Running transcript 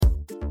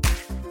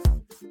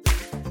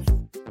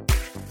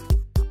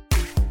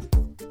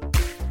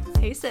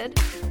Hey, Sid.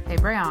 Hey,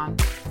 Brian.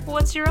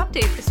 What's your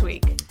update this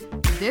week?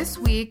 This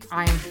week,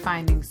 I am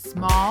finding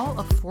small,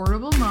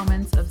 affordable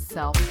moments of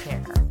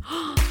self-care.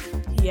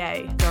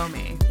 Yay. Go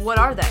me. What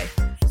are they?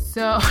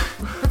 So,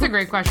 that's a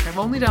great question. I've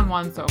only done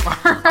one so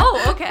far.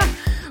 Oh, okay.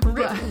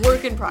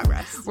 Work in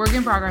progress. Work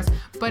in progress.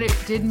 But it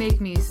did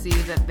make me see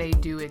that they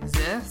do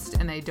exist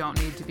and they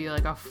don't need to be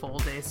like a full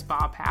day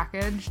spa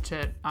package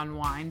to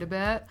unwind a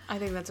bit. I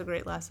think that's a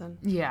great lesson.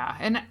 Yeah.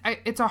 And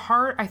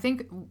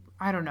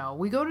I don't know.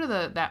 We go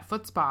to that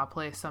foot spa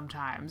place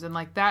sometimes. And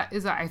like that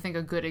is, I think,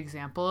 a good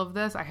example of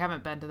this. I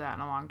haven't been to that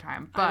in a long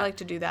time. But I'd like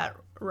to do that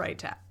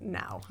right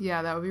now.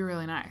 Yeah, that would be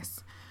really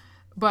nice.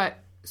 But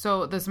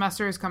so the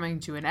semester is coming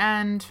to an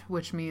end,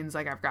 which means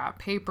like I've got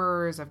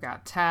papers, I've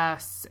got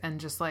tests, and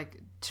just like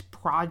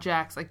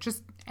projects, like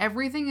just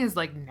everything is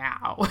like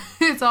now.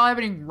 It's all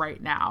happening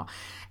right now.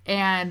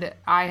 And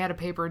I had a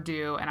paper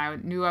due and I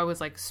knew I was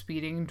like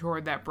speeding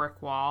toward that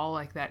brick wall,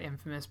 like that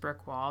infamous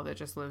brick wall that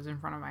just lives in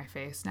front of my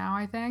face now,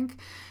 I think.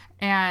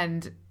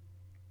 And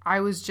I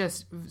was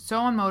just so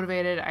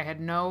unmotivated. I had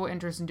no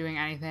interest in doing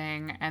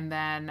anything. And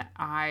then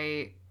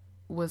I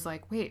was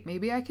like, wait,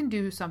 maybe I can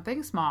do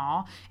something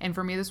small. And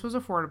for me, this was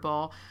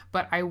affordable,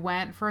 but I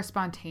went for a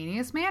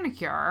spontaneous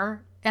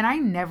manicure and I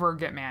never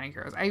get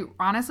manicures. I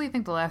honestly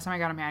think the last time I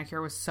got a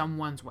manicure was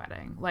someone's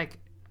wedding. Like,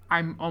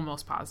 I'm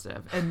almost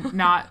positive, and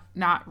not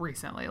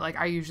recently. Like,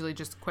 I usually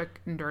just quick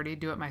and dirty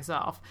do it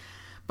myself,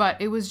 but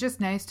it was just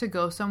nice to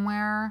go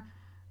somewhere,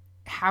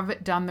 have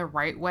it done the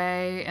right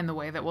way and the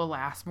way that will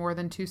last more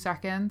than 2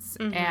 seconds.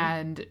 Mm-hmm.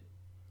 And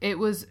it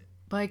was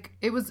like,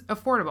 it was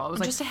affordable. It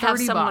was just like to have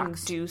 $30. someone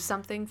do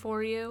something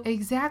for you.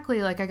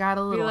 Exactly. Like I got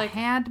a little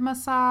hand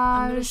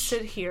massage. I'm going to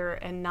sit here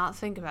and not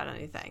think about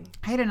anything.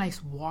 I had a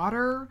nice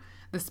water.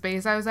 The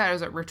space I was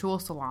at Ritual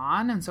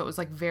Salon. And so it was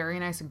like very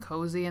nice and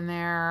cozy in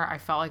there. I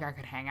felt like I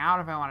could hang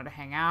out if I wanted to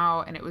hang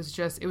out. And it was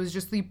just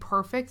the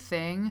perfect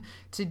thing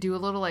to do a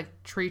little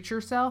like treat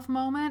yourself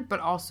moment,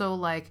 but also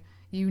like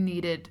you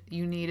needed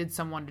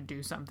someone to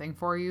do something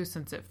for you,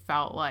 since it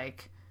felt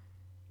like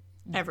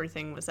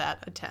everything was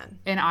at a 10.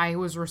 And I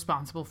was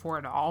responsible for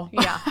it all.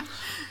 Yeah.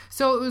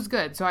 So it was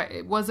good. So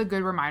it was a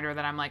good reminder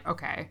that I'm like,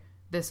 okay,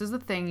 this is the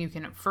thing you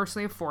can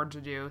firstly afford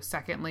to do.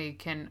 Secondly,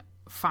 can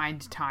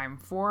find time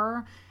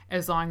for,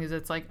 as long as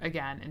it's like,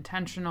 again,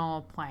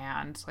 intentional,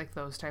 planned, like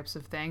those types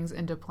of things,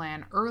 and to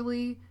plan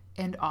early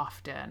and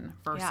often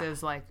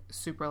versus like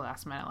super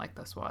last minute like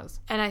this was.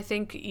 And I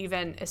think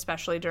even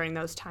especially during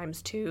those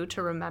times too,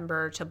 to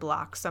remember to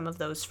block some of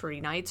those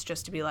free nights,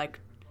 just to be like,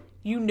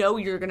 you know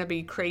you're going to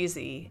be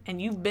crazy,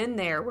 and you've been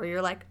there where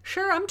you're like,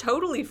 sure, I'm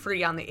totally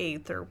free on the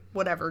 8th or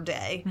whatever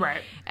day.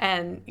 Right.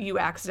 And you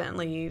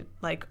accidentally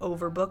like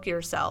overbook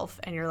yourself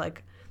and you're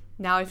like,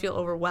 now I feel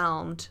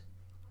overwhelmed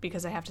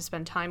because I have to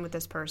spend time with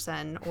this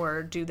person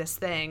or do this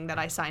thing that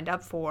I signed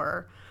up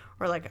for,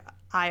 or like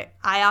I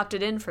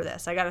opted in for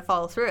this. I got to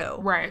follow through.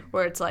 Right.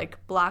 Where it's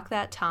like block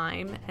that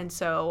time. And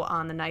so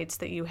on the nights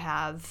that you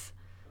have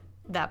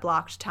that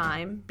blocked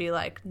time, be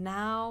like,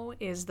 now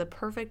is the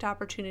perfect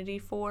opportunity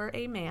for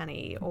a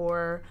mani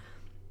or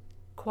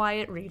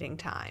quiet reading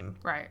time.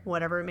 Right.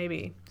 Whatever it may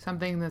be.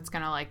 Something that's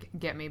going to like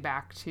get me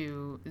back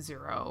to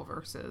 0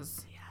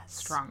 versus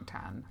strong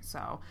 10.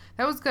 So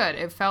that was good.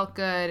 It felt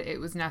good. It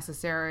was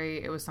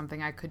necessary. It was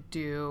something I could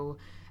do.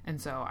 And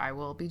so I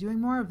will be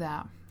doing more of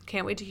that.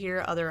 Can't wait to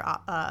hear other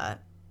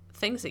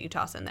things that you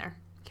toss in there.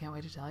 Can't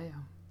wait to tell you.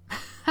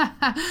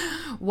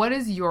 What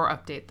is your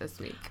update this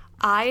week?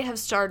 I have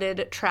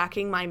started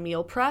tracking my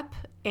meal prep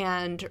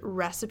and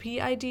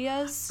recipe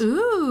ideas.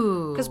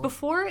 Ooh. Because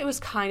before it was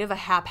kind of a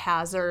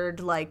haphazard,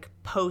 like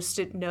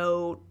post-it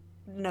note,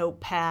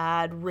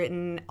 notepad,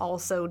 written,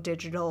 also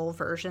digital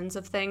versions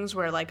of things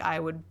where like I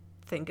would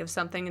think of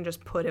something and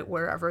just put it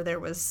wherever there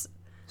was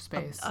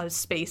a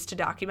space to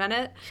document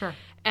it. Sure.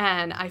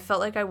 And I felt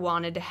like I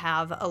wanted to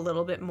have a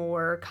little bit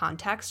more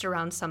context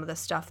around some of the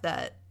stuff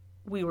that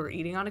we were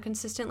eating on a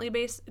consistent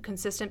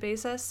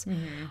basis.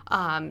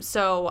 Mm-hmm.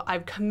 So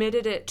I've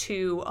committed it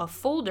to a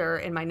folder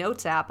in my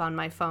notes app on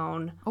my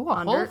phone. Oh,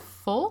 whole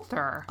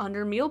folder.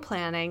 Under meal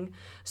planning,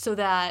 so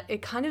that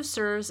it kind of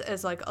serves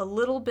as like a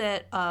little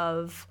bit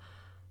of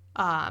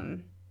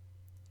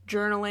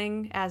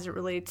journaling as it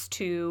relates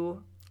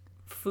to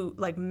food,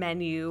 like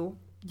menu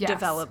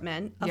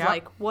development of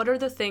like, what are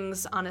the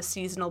things on a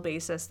seasonal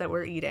basis that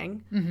we're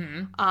eating?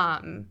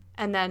 Mm-hmm.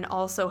 And then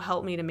also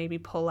help me to maybe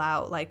pull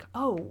out like,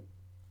 oh,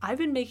 I've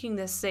been making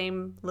this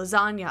same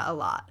lasagna a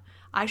lot.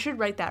 I should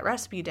write that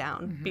recipe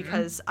down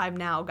because I've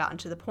now gotten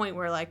to the point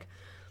where like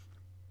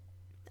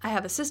I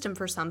have a system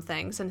for some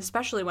things, and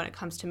especially when it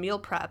comes to meal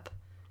prep,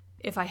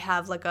 if I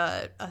have like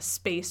a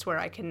space where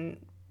I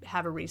can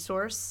have a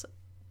resource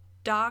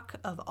doc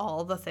of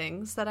all the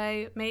things that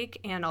I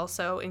make, and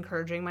also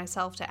encouraging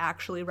myself to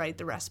actually write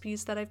the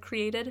recipes that I've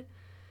created.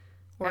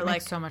 Or that like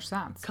makes so much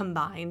sense.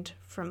 Combined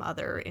from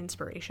other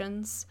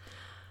inspirations.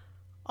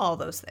 All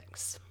those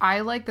things. I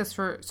like this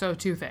for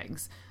 2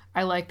 things.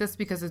 I like this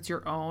because it's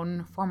your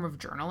own form of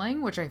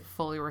journaling, which I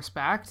fully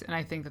respect. And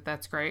I think that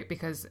that's great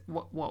because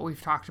what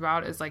we've talked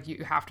about is like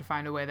you have to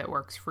find a way that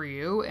works for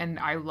you. And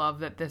I love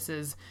that this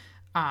is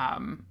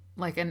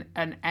like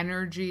an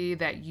energy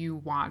that you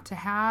want to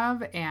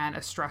have and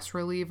a stress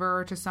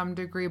reliever to some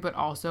degree, but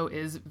also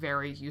is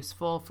very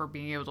useful for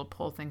being able to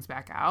pull things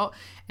back out.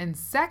 And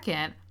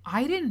second,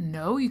 I didn't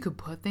know you could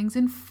put things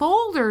in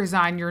folders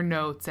on your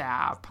notes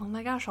app. Oh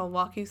my gosh, I'll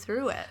walk you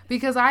through it.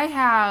 Because I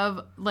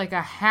have like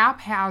a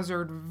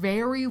haphazard,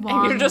 very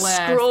long and you're just list,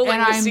 scrolling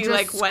and to I'm see just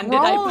like when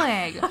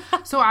scrolling. did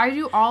I So I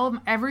do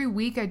every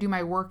week I do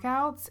my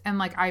workouts and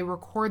like I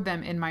record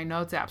them in my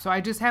notes app. So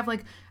I just have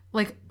like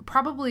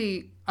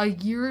probably a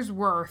year's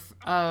worth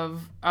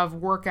of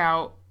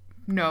workout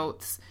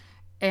notes,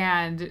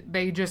 and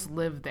they just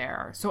live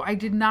there. So I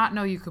did not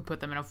know you could put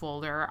them in a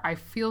folder. I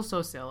feel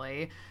so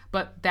silly,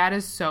 but that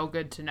is so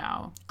good to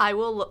know. I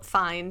will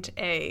find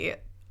a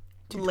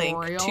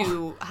Tutorial. link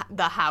to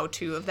the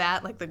how-to of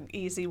that, like the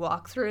easy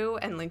walkthrough,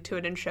 and link to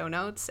it in show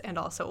notes, and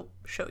also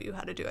show you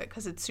how to do it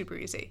because it's super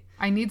easy.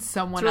 I need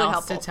someone really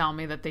else helpful. to tell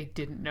me that they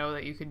didn't know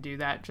that you could do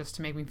that, just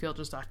to make me feel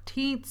just a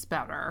teens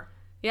better.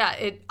 Yeah,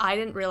 I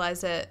didn't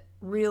realize it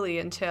really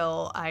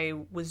until I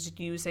was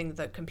using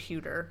the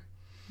computer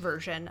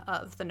version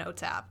of the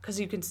Notes app, because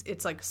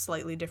it's like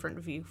slightly different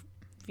view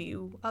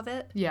of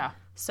it. Yeah.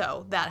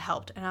 So that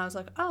helped, and I was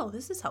like, oh,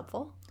 this is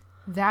helpful.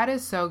 That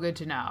is so good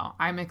to know.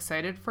 I'm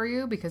excited for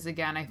you because,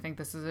 again, I think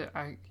this is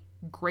a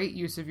great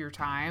use of your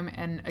time,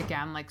 and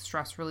again, like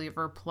stress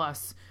reliever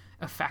plus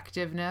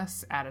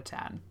effectiveness out of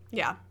 10.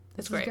 Yeah,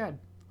 it's great. Good.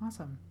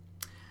 Awesome.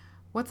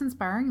 What's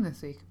inspiring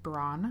this week,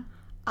 Braun?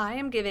 I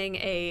am giving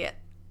a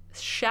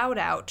shout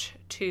out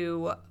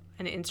to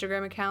an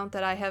Instagram account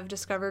that I have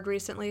discovered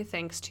recently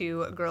thanks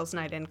to Girls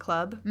Night In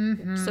Club.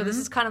 Mm-hmm. So this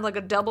is kind of like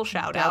a double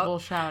shout out. Double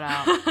shout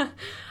out.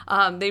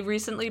 They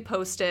recently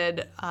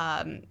posted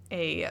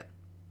a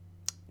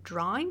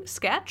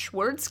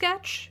word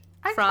sketch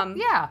from...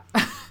 Yeah.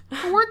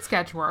 A word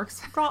sketch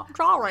works.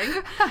 Drawing.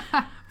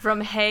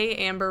 From Hey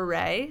Amber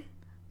Ray.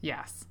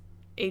 Yes.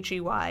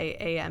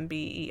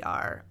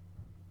 HeyAmberRae.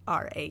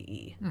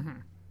 Mm-hmm.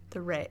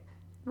 The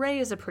Ray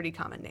is a pretty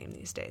common name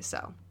these days,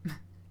 so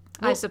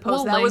I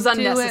suppose that was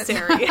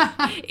unnecessary.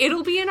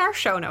 It'll be in our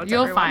show notes.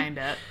 You'll everyone. find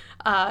it.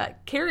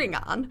 Carrying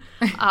on.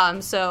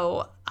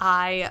 So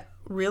I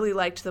really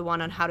liked the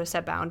one on how to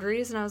set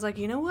boundaries, and I was like,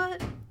 you know what?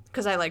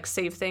 Because I like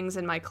save things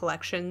in my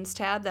collections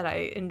tab that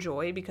I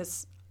enjoy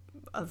because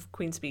of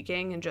Queen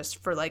Speaking, and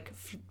just for like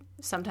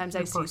sometimes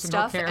I see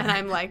stuff and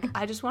I'm like,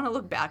 I just want to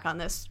look back on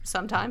this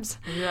sometimes.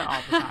 Yeah,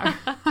 all the time.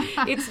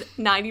 It's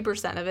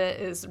 90% of it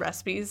is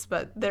recipes,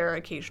 but there are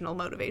occasional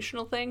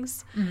motivational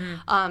things.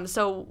 Mm-hmm.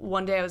 So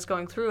one day I was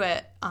going through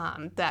it,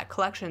 that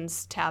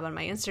collections tab on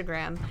my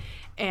Instagram,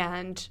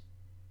 and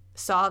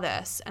saw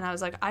this, and I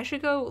was like, I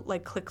should go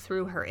like click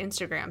through her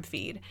Instagram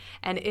feed,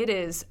 and it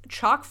is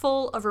chock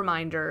full of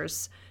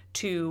reminders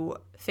to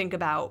think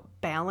about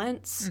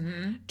balance,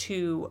 mm-hmm.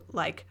 to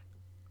like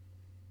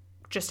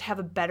just have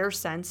a better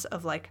sense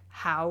of like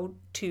how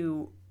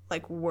to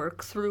like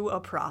work through a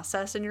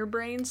process in your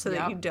brain so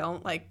that you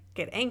don't like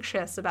get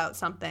anxious about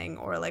something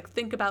or like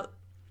think about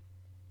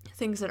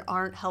things that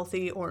aren't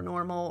healthy or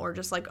normal, or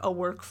just like a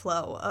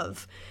workflow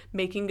of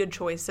making good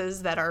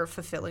choices that are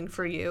fulfilling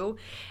for you.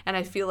 And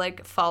I feel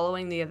like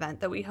following the event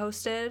that we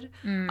hosted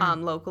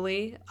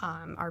locally,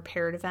 our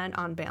paired event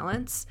on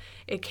balance,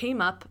 it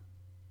came up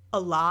a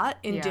lot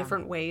in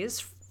different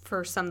ways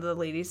for some of the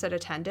ladies that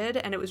attended,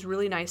 and it was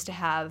really nice to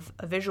have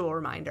a visual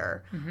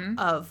reminder mm-hmm.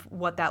 of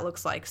what that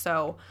looks like.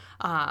 So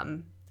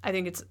I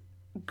think it's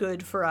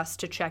good for us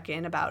to check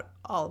in about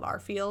all of our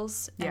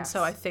feels. Yes. And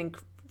so I think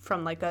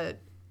from like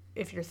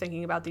if you're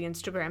thinking about the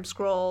Instagram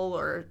scroll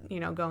or, you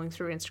know, going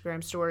through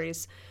Instagram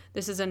stories,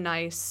 this is a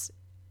nice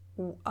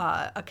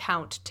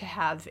account to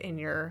have in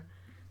your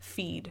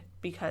feed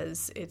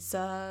because it's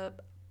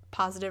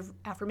positive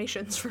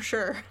affirmations for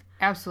sure.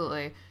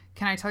 Absolutely.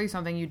 Can I tell you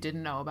something you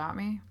didn't know about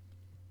me?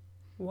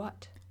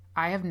 What?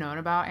 I have known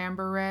about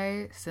Amber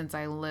Ray since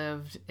I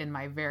lived in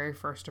my very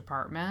first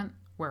apartment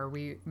where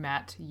we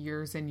met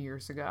years and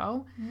years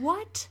ago.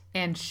 What?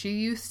 And she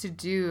used to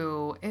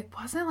do, it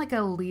wasn't like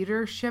a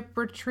leadership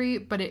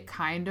retreat, but it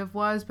kind of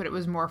was, but it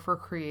was more for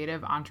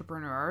creative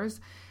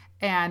entrepreneurs.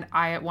 And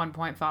I at one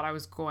point thought I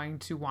was going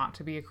to want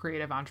to be a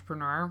creative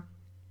entrepreneur.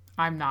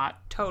 I'm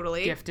not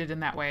totally gifted in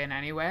that way in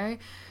any way,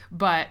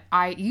 but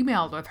I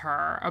emailed with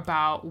her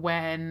about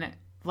when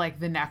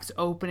like the next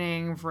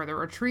opening for the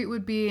retreat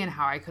would be and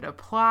how I could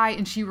apply,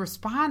 and she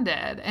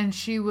responded, and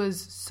she was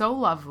so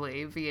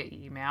lovely via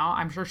email.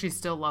 I'm sure she's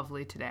still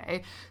lovely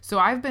today. So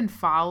I've been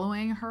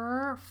following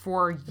her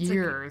for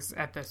years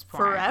at this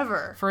point.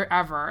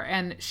 Forever.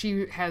 And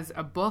she has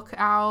a book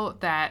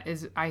out that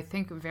is, I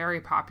think,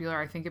 very popular.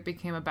 I think it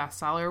became a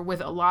bestseller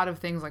with a lot of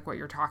things like what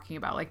you're talking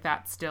about, like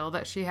that still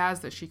that she has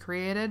that she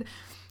created.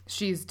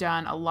 She's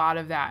done a lot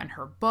of that in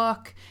her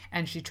book,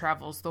 and she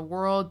travels the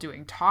world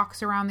doing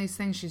talks around these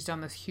things. She's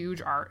done this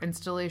huge art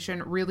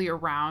installation really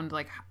around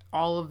like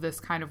all of this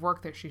kind of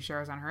work that she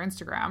shares on her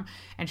Instagram.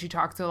 And she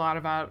talks a lot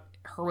about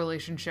her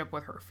relationship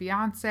with her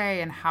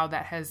fiance and how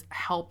that has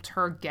helped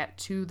her get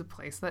to the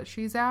place that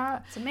she's at.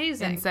 It's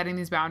amazing. And setting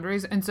these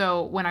boundaries. And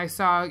so when I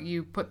saw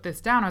you put this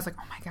down, I was like,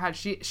 oh my God,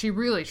 she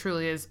really,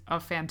 truly is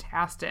a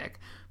fantastic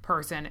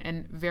person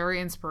and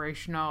very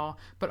inspirational,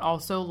 but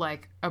also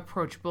like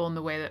approachable in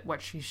the way that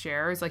what she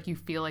shares, like you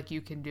feel like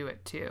you can do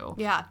it too.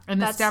 Yeah.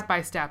 And the step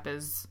by step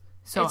is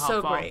so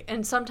helpful. So great.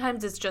 And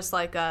sometimes it's just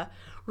like a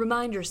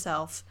remind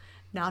yourself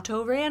not to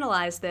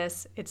overanalyze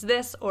this. It's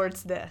this or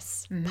it's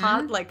this.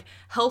 Like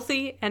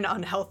healthy and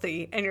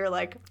unhealthy. And you're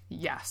like,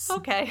 yes.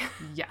 Okay.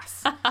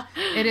 Yes.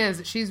 It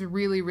is. She's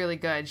really, really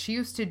good. She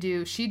did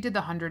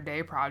the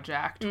 100-Day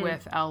Project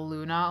with Elle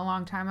Luna a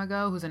long time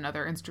ago, who's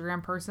another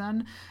Instagram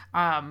person.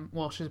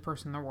 Well, she's a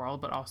person in the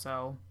world, but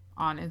also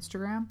on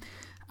Instagram.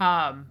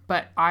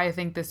 But I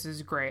think this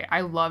is great.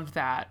 I loved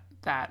that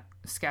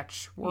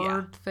sketch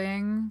word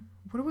thing.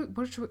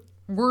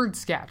 Word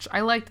sketch.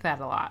 I liked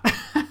that a lot.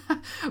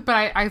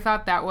 But I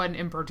thought that one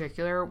in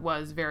particular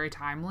was very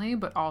timely,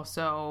 but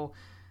also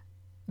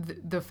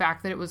the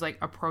fact that it was like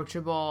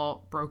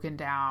approachable, broken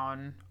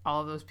down,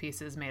 all of those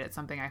pieces made it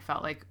something I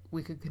felt like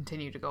we could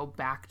continue to go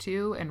back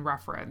to and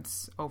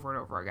reference over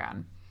and over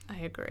again. I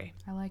agree.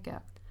 I like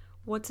it.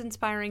 What's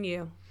inspiring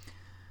you?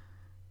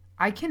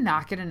 I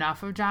cannot get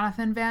enough of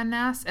Jonathan Van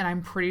Ness, and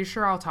I'm pretty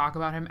sure I'll talk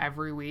about him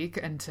every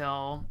week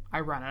until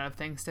I run out of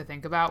things to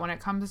think about when it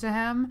comes to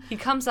him. He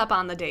comes up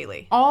on the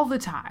daily. All the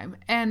time.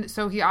 And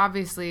so he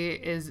obviously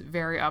is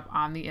very up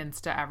on the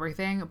Insta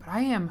everything, but I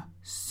am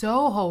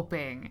so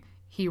hoping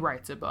he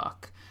writes a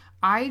book.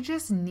 I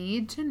just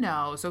need to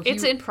know. So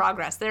it's in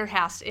progress. It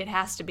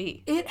has to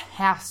be. It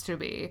has to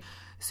be.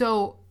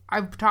 So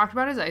I've talked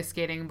about his ice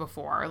skating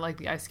before, like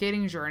the ice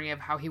skating journey of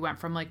how he went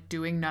from like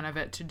doing none of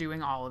it to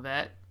doing all of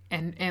it.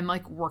 And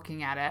like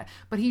working at it.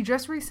 But he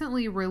just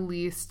recently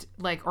released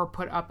like or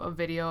put up a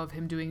video of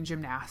him doing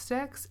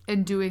gymnastics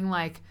and doing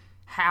like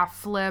half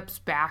flips,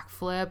 back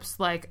flips,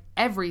 like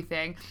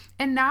everything.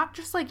 And not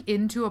just like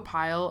into a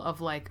pile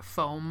of like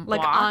foam like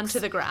blocks, onto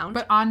the ground.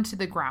 But onto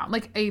the ground.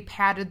 Like a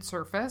padded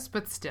surface,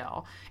 but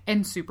still.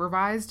 And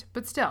supervised,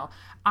 but still.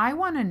 I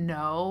want to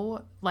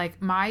know,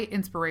 like my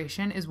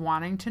inspiration is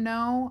wanting to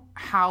know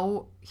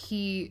how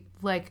he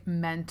like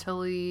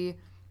mentally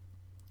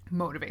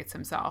motivates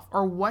himself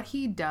or what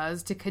he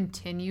does to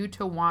continue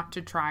to want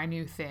to try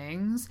new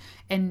things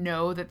and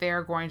know that they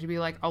are going to be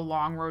like a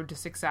long road to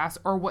success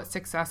or what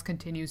success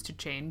continues to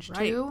change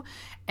to.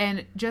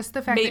 And just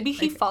the fact maybe that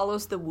he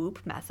follows the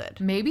Whoop method.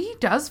 Maybe he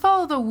does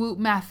follow the Whoop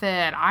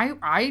method.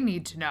 I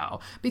need to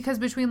know because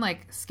between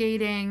like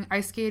skating,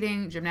 ice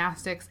skating,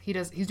 gymnastics,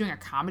 he's doing a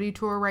comedy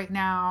tour right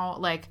now.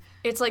 Like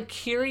it's like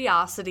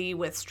curiosity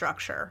with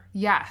structure.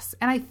 Yes.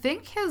 And I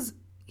think his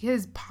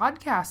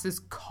podcast is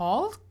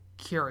called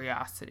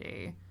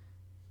Curiosity.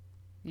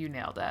 You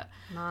nailed it.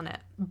 I'm on it.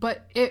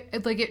 But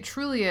it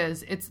truly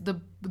is. It's the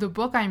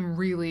book I'm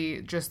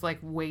really just like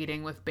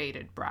waiting with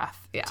bated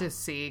breath to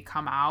see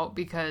come out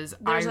because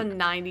there's a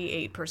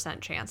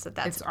 98% chance that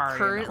that's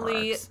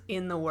currently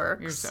in the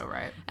works. You're so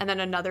right. And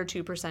then another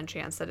 2%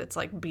 chance that it's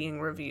like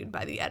being reviewed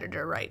by the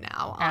editor right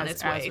now on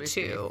its way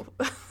to.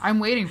 I'm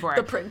waiting for it.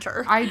 The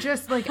printer. I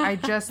just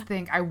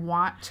think I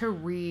want to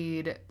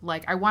read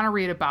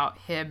about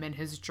him and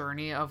his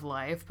journey of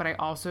life, but I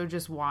also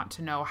just want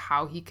to know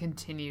how he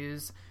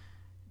continues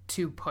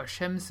to push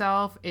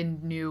himself in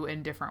new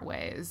and different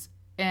ways.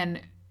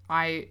 And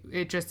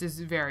it just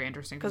is very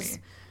interesting to me.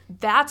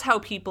 That's how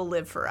people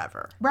live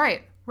forever.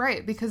 Right.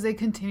 Because they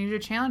continue to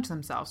challenge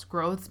themselves.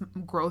 Growth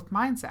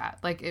mindset.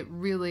 Like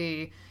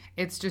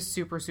it's just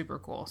super, super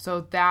cool.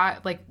 So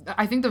that, like,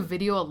 I think the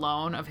video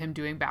alone of him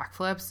doing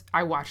backflips,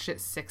 I watched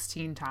it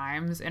 16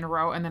 times in a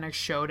row and then I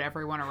showed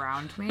everyone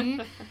around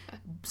me.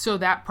 So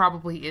that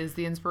probably is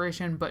the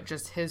inspiration, but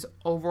just his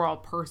overall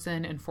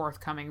person and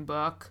forthcoming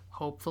book,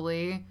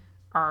 hopefully,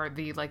 are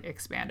the like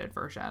expanded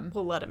version.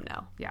 We'll let him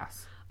know.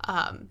 Yes.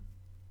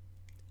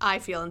 I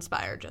feel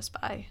inspired just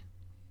by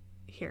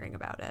hearing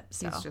about it.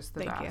 So he's just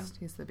the best.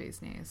 He's the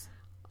bee's knees.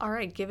 All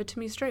right, give it to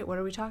me straight. What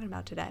are we talking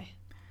about today?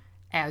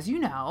 As you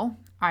know,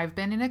 I've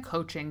been in a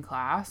coaching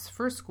class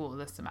for school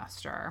this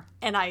semester.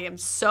 And I am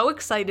so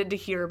excited to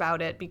hear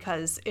about it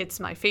because it's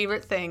my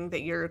favorite thing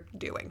that you're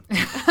doing.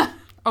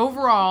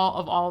 Overall,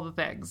 of all the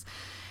things.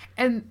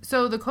 And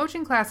so the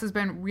coaching class has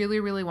been really,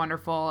 really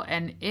wonderful.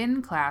 And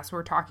in class,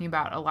 we're talking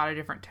about a lot of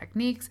different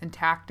techniques and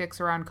tactics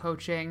around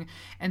coaching.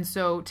 And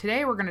so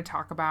today we're going to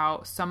talk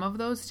about some of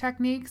those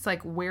techniques,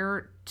 like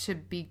where to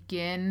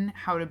begin,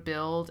 how to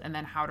build, and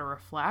then how to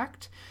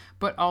reflect,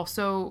 but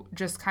also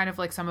just kind of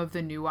like some of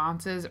the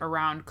nuances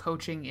around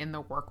coaching in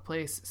the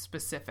workplace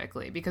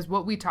specifically. Because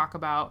what we talk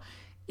about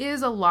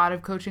is a lot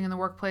of coaching in the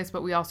workplace,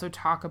 but we also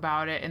talk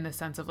about it in the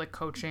sense of like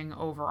coaching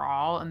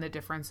overall and the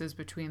differences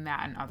between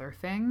that and other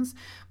things.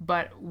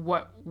 But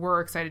what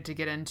we're excited to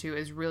get into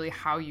is really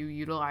how you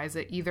utilize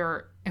it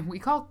either, and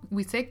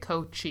we say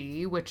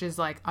coachee, which is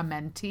like a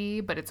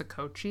mentee, but it's a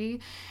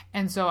coachee.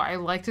 And so I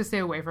like to stay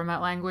away from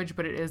that language,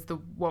 but it is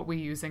what we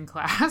use in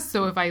class.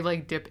 So if I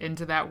like dip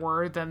into that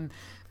word, then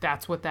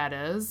that's what that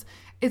is.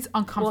 It's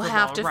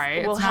uncomfortable,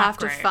 right? We'll have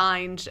to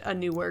find a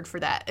new word for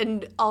that.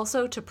 And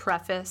also to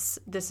preface,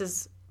 this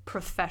is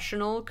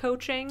professional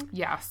coaching.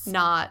 Yes.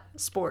 Not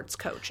sports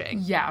coaching.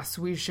 Yes,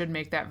 we should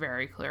make that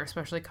very clear,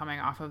 especially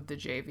coming off of the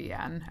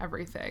JVN,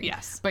 everything.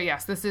 Yes. But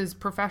yes, this is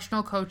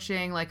professional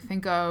coaching. Like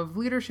think of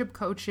leadership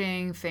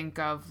coaching. Think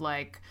of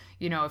like,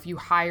 if you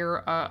hire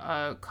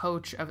a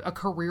coach, a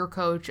career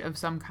coach of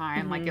some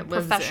kind, like it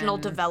lives professional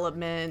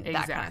development,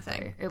 that kind of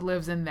thing. It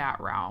lives in that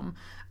realm.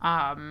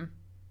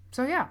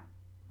 So yeah.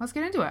 Let's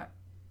get into it.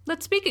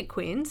 Let's speak it,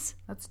 Queens.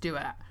 Let's do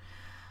it.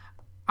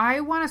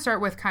 I want to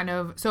start with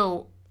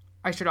so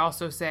I should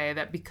also say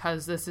that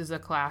because this is a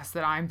class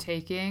that I'm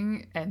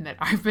taking and that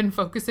I've been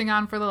focusing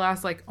on for the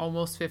last like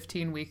almost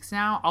 15 weeks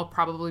now, I'll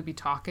probably be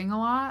talking a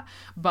lot,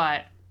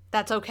 but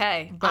that's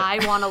okay.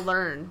 I want to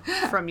learn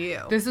from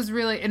you. This is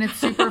really, and it's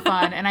super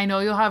fun. And I know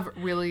you'll have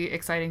really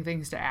exciting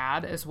things to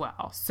add as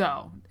well.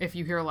 So if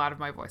you hear a lot of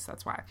my voice,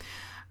 that's why.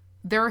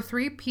 There are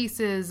 3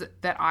 pieces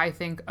that I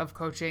think of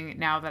coaching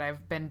now that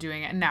I've been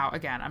doing it. Now,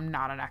 again, I'm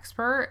not an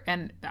expert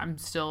and I'm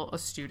still a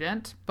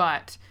student,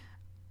 but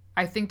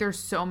I think there's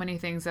so many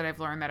things that I've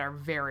learned that are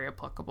very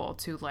applicable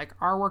to like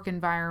our work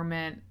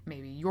environment,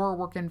 maybe your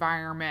work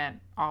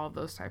environment, all of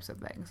those types of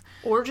things.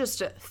 Or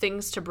just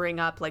things to bring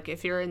up, like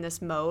if you're in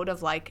this mode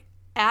of like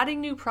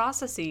adding new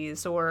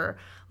processes or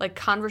like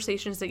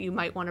conversations that you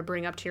might want to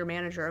bring up to your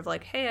manager of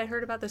like, hey, I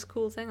heard about this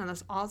cool thing on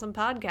this awesome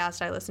podcast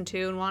I listened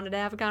to and wanted to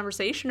have a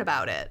conversation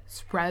about it.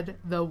 Spread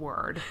the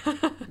word.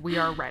 We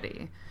are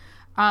ready.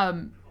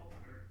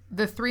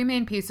 The 3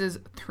 main pieces,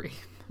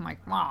 I'm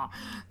like, wow.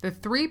 The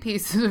 3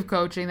 pieces of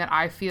coaching that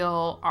I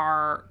feel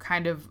are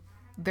kind of,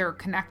 they're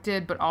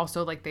connected, but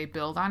also like they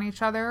build on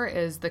each other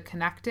is the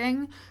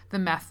connecting, the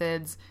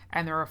methods,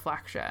 and the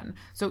reflection.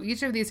 So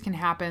each of these can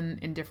happen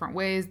in different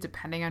ways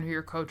depending on who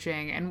you're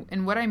coaching.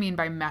 And what I mean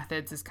by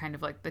methods is kind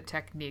of like the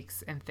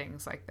techniques and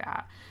things like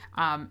that.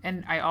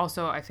 And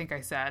I think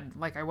I said,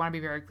 like, I want to be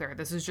very clear.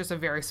 This is just a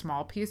very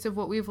small piece of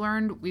what we've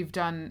learned. We've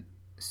done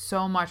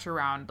so much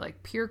around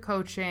like peer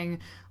coaching,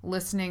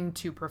 listening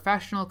to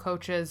professional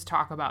coaches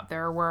talk about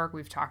their work.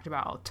 We've talked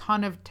about a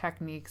ton of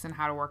techniques and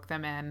how to work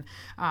them in.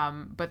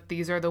 But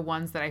these are the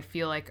ones that I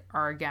feel like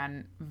are,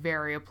 again,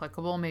 very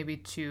applicable maybe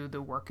to the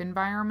work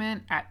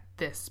environment at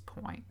this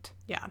point.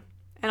 Yeah.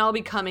 And I'll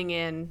be coming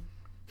in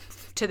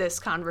to this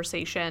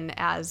conversation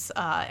as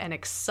an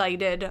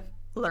excited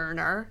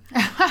learner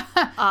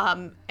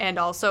and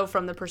also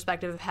from the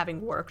perspective of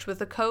having worked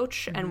with a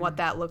coach and what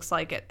that looks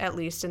like, at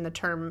least in the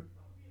terms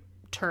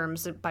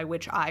by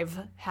which I've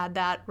had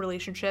that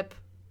relationship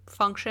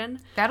function.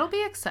 That'll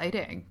be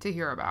exciting to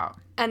hear about.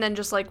 And then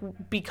just like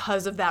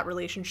because of that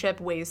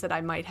relationship, ways that I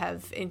might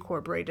have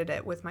incorporated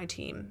it with my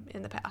team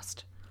in the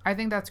past. I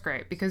think that's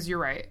great because you're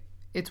right.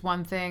 It's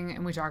one thing,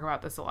 and we talk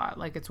about this a lot,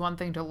 like it's one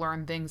thing to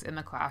learn things in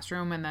the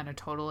classroom and then a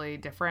totally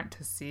different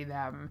to see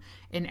them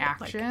in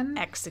action.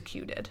 Like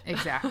executed.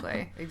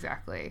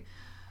 Exactly.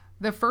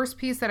 The first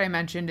piece that I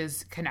mentioned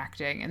is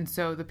connecting. And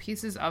so the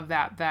pieces of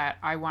that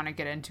I want to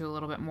get into a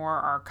little bit more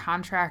are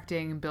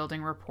contracting,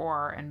 building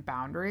rapport, and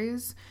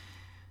boundaries.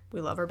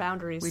 We love our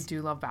boundaries. We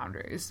do love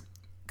boundaries.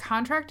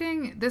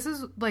 Contracting, this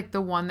is like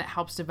the one that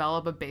helps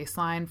develop a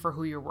baseline for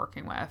who you're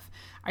working with.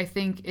 I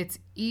think it's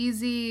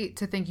easy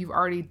to think you've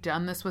already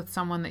done this with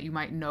someone that you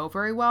might know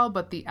very well,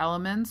 but the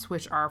elements,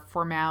 which are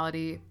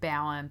formality,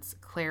 balance,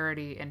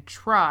 clarity, and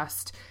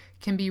trust,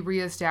 can be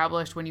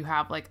reestablished when you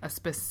have like a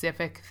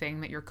specific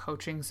thing that you're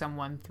coaching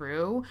someone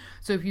through.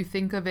 So if you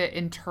think of it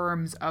in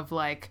terms of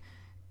like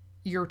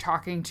you're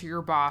talking to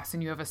your boss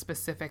and you have a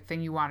specific thing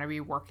you want to be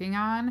working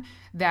on,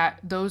 that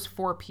those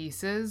 4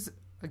 pieces,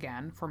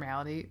 again,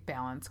 formality,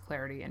 balance,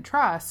 clarity, and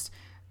trust,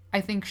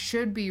 I think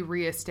should be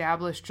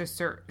reestablished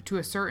to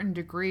a certain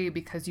degree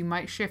because you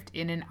might shift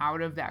in and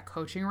out of that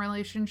coaching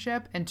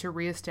relationship, and to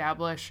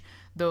reestablish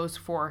those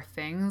 4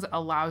 things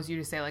allows you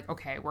to say like,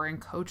 okay, we're in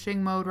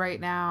coaching mode right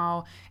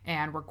now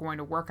and we're going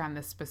to work on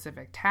this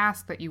specific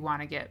task that you want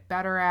to get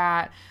better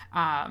at.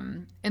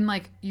 And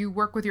like you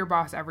work with your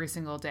boss every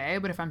single day,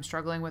 but if I'm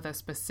struggling with a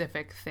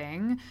specific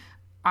thing,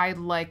 I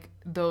like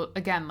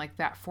again, like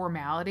that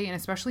formality and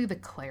especially the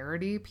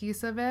clarity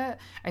piece of it.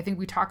 I think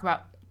we talk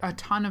about a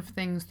ton of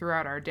things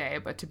throughout our day,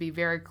 but to be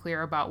very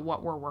clear about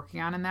what we're working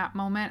on in that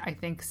moment, I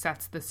think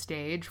sets the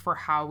stage for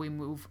how we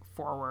move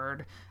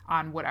forward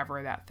on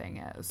whatever that thing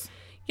is.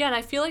 Yeah, and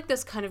I feel like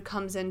this kind of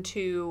comes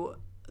into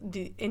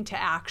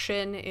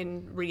action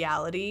in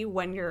reality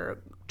when you're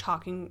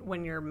talking,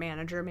 when your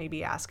manager may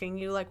be asking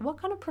you like,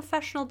 what kind of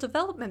professional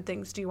development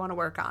things do you want to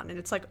work on? And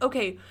it's like,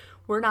 okay,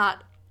 we're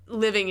not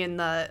living in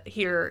the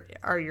here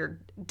are your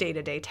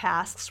day-to-day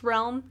tasks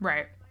realm.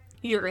 Right.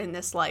 You're in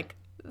this like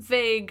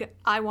vague,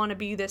 I want to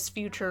be this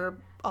future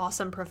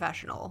awesome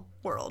professional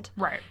world.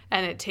 Right.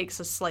 And it takes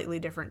a slightly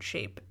different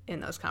shape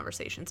in those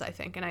conversations, I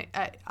think. And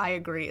I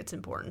agree it's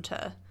important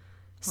to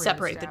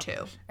separate the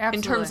two. Absolutely.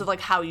 In terms of like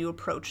how you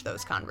approach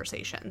those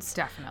conversations.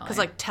 Definitely. Because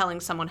like telling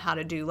someone how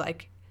to do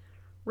like,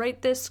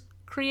 write this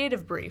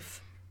creative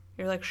brief.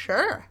 You're like,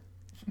 sure.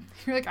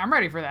 You're like, I'm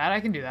ready for that. I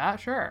can do that.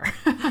 Sure.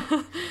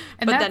 But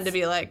then to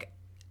be like,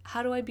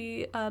 how do I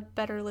be a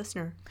better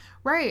listener?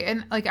 Right.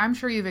 And like, I'm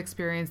sure you've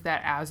experienced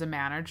that as a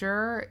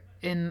manager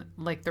in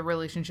like the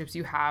relationships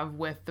you have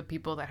with the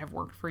people that have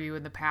worked for you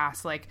in the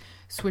past, like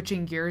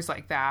switching gears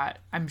like that.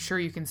 I'm sure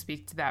you can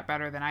speak to that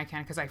better than I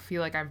can, because I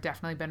feel like I've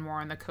definitely been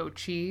more in the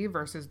coachee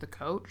versus the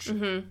coach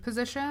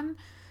position.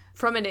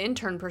 From an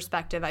intern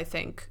perspective, I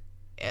think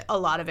a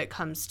lot of it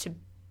comes to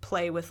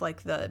play with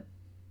like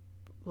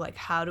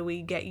how do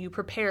we get you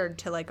prepared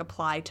to like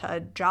apply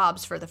to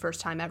jobs for the first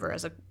time ever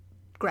as a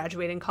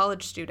graduating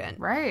college student.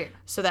 Right.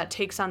 So that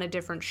takes on a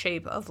different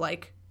shape of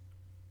like,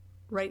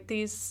 write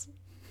these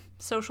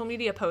social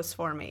media posts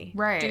for me.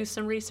 Right. Do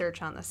some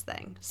research on this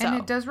thing. So. And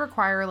it does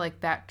require like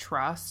that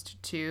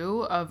trust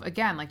too of,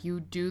 again, like you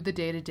do the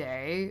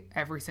day-to-day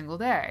every single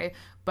day,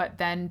 but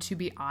then to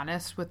be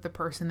honest with the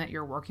person that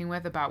you're working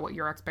with about what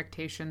your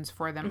expectations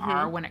for them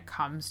are when it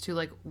comes to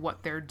like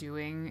what they're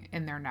doing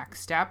in their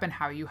next step and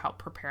how you help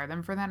prepare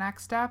them for that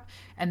next step.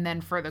 And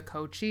then for the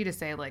coachee to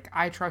say like,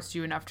 I trust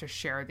you enough to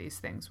share these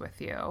things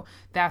with you.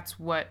 That's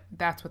what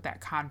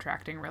that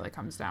contracting really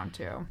comes down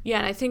to. Yeah.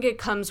 And I think it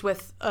comes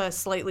with a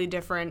slightly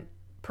different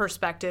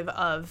perspective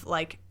of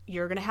like,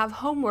 you're going to have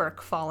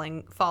homework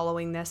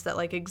following this that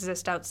like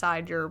exist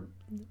outside your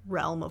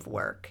realm of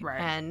work. Right.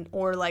 And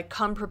or like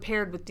come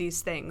prepared with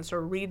these things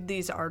or read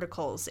these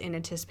articles in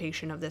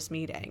anticipation of this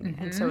meeting.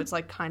 And so it's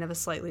like kind of a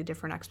slightly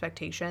different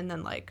expectation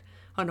than like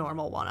a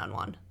normal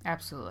one-on-one.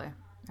 Absolutely.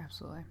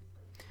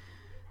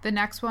 The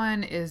next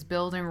one is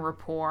building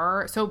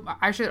rapport. So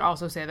I should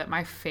also say that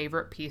my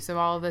favorite piece of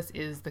all of this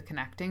is the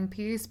connecting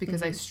piece,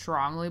 because I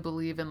strongly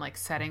believe in like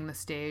setting the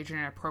stage in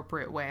an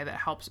appropriate way that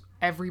helps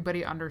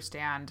everybody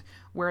understand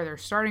where they're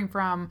starting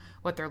from,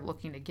 what they're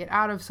looking to get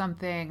out of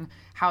something,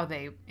 how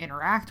they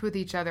interact with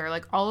each other.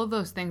 Like all of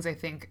those things I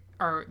think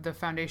are the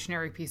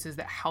foundationary pieces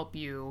that help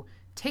you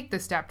take the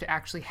step to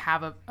actually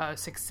have a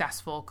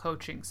successful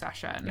coaching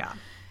session. Yeah.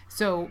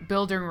 So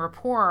building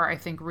rapport, I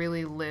think,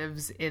 really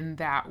lives in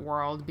that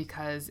world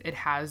because it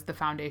has the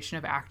foundation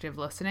of active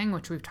listening,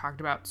 which we've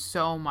talked about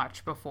so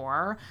much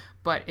before.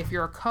 But if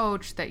you're a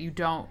coach that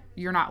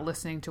you're not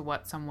listening to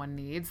what someone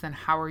needs, then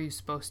how are you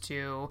supposed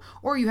to,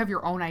 or you have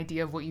your own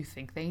idea of what you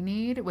think they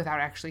need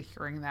without actually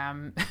hearing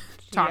them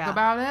talk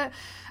about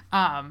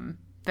it,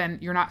 then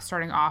you're not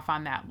starting off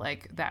on that,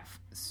 like that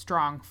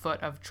strong foot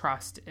of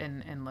trust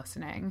in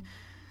listening.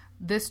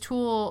 This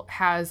tool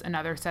has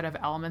another set of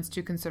elements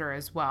to consider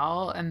as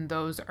well, and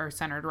those are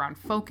centered around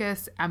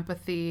focus,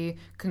 empathy,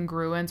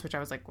 congruence, which I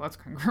was like, what's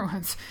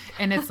congruence?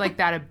 And it's like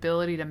that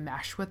ability to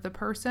mesh with the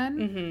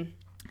person,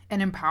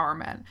 and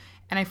empowerment.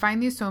 And I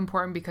find these so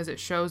important because it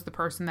shows the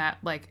person that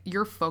like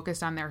you're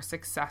focused on their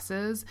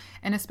successes,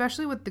 and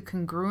especially with the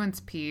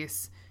congruence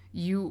piece,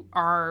 you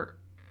are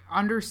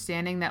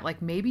understanding that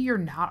like maybe you're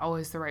not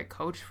always the right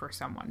coach for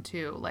someone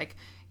too. Like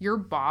your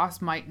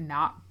boss might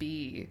not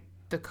be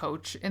the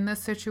coach in this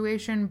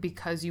situation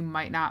because you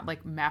might not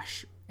like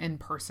mesh in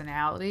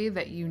personality,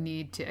 that you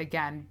need to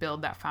again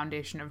build that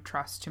foundation of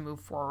trust to move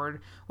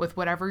forward with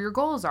whatever your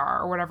goals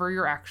are or whatever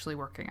you're actually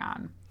working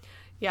on.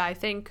 Yeah, I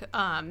think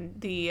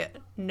the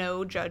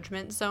no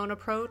judgment zone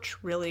approach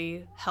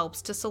really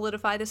helps to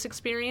solidify this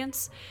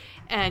experience,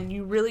 and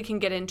you really can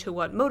get into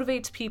what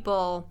motivates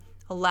people,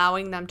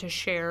 allowing them to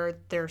share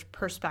their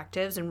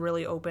perspectives and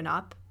really open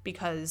up,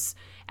 because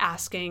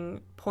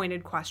asking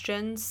pointed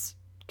questions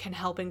can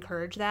help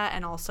encourage that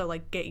and also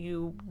like get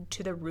you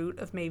to the root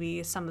of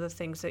maybe some of the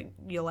things that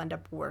you'll end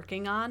up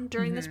working on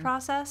during this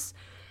process.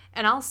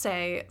 And I'll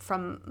say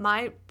from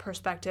my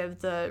perspective,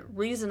 the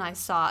reason I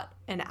sought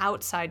an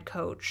outside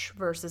coach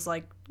versus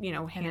like, you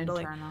know,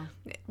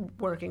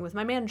 working with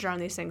my manager on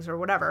these things or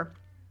whatever,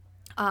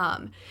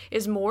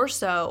 is more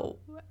so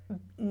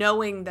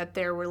knowing that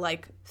there were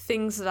like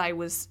things that I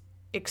was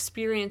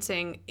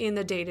experiencing in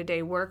the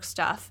day-to-day work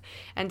stuff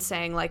and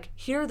saying like,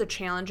 here are the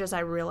challenges I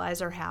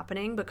realize are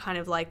happening, but kind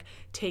of like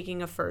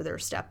taking a further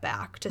step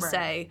back to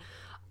say,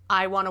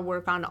 I want to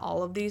work on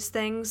all of these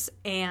things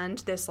and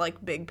this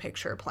like big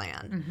picture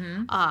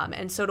plan.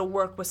 And so to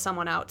work with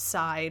someone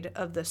outside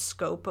of the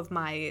scope of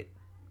my,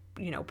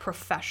 you know,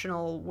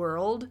 professional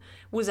world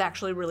was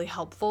actually really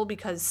helpful,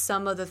 because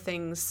some of the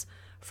things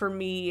for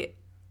me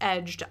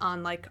edged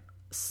on like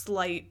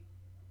slight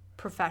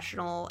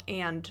professional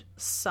and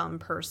some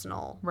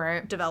personal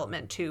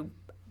development too,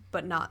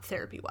 but not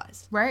therapy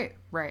wise. Right.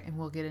 And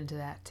we'll get into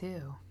that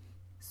too.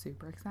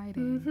 Super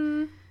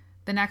exciting.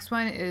 The next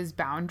one is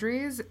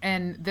boundaries,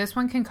 and this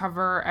one can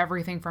cover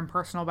everything from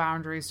personal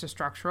boundaries to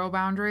structural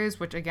boundaries,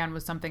 which again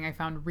was something I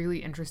found really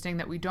interesting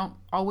that we don't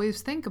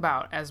always think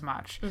about as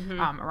much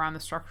around the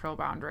structural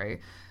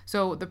boundary.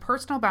 So the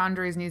personal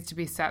boundaries needs to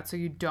be set so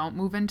you don't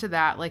move into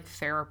that like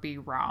therapy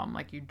realm,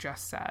 like you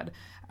just said.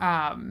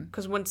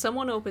 Because when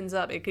someone opens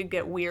up, it could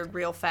get weird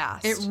real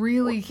fast. It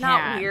really can.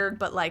 Not weird,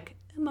 but like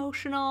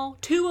emotional,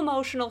 too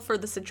emotional for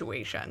the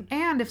situation.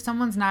 And if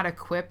someone's not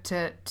equipped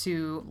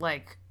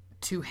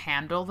to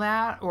handle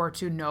that or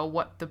to know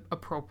what the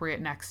appropriate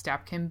next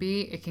step can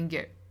be, it can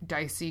get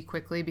dicey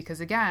quickly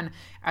because, again,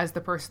 as the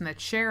person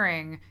that's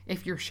sharing,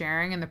 if you're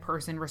sharing and the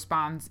person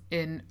responds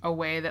in a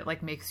way that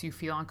like makes you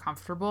feel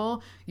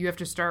uncomfortable, you have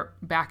to start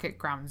back at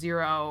ground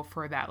zero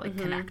for that like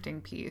connecting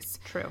piece.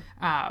 True.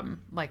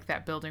 Like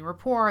that building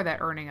rapport,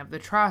 that earning of the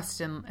trust,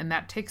 and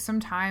that takes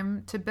some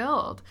time to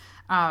build.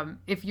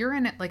 If you're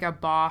in it like a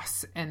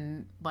boss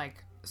and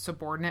like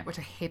subordinate, which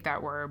I hate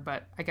that word,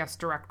 but I guess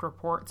direct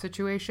report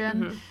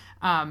situation,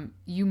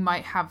 you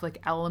might have like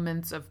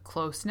elements of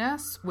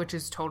closeness, which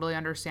is totally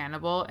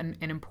understandable and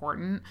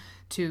important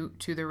to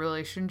the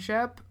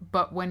relationship.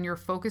 But when you're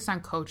focused on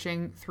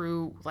coaching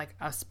through like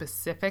a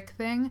specific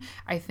thing,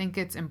 I think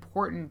it's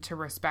important to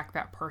respect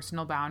that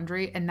personal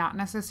boundary and not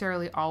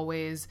necessarily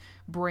always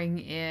bring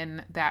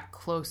in that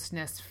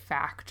closeness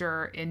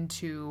factor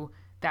into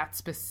that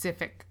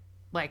specific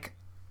like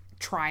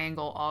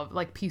triangle of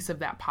like piece of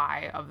that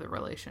pie of the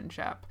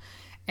relationship.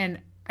 And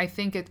I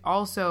think it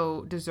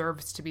also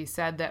deserves to be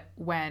said that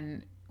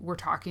when we're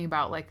talking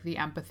about like the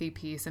empathy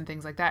piece and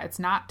things like that, it's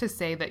not to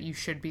say that you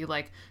should be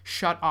like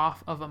shut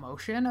off of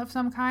emotion of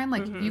some kind.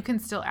 Like you can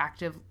still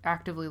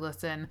actively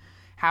listen,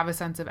 have a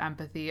sense of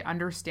empathy,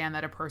 understand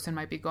that a person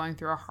might be going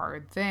through a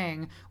hard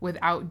thing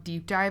without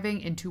deep diving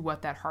into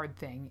what that hard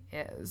thing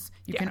is.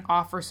 You can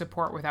offer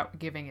support without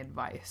giving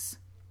advice,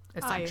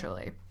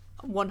 essentially.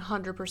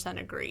 100%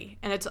 agree.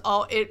 And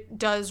it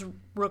does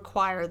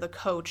require the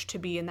coach to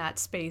be in that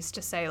space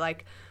to say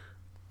like,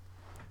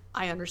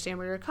 I understand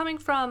where you're coming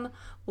from.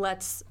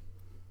 Let's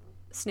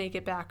snake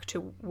it back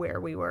to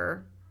where we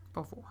were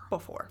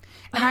before.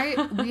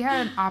 And we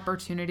had an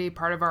opportunity,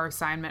 part of our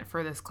assignment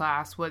for this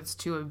class was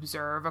to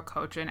observe a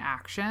coach in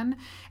action.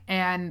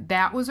 And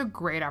that was a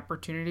great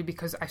opportunity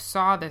because I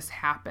saw this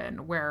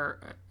happen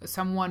where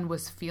someone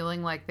was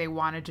feeling like they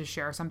wanted to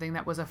share something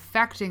that was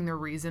affecting the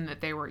reason that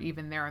they were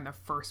even there in the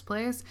first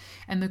place.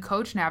 And the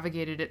coach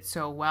navigated it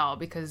so well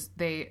because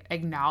they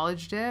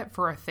acknowledged it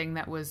for a thing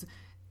that was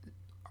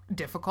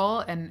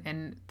difficult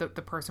and the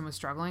person was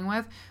struggling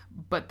with,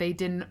 but they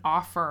didn't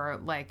offer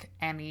like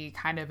any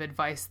kind of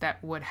advice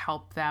that would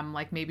help them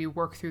like maybe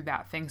work through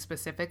that thing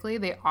specifically.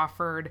 They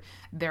offered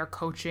their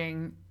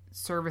coaching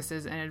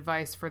services and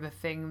advice for the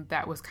thing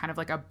that was kind of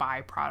like a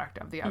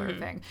byproduct of the other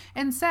thing,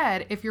 and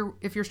said if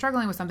you're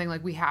struggling with something,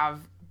 like we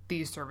have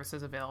these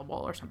services available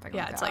or something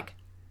like that. Yeah, it's like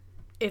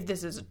if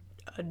this is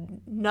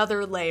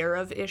another layer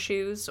of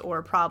issues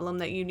or problem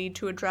that you need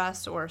to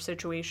address or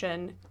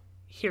situation,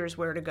 here's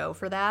where to go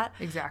for that.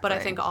 Exactly. But I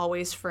think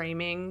always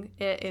framing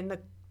it in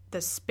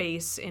the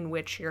space in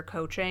which you're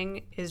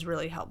coaching is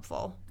really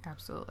helpful.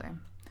 Absolutely.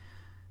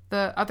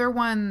 The other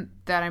one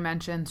that I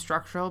mentioned,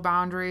 structural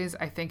boundaries,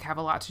 I think have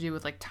a lot to do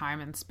with like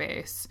time and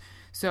space.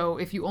 So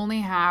if you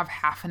only have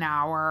half an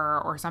hour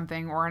or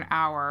something or an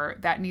hour,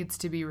 that needs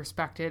to be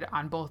respected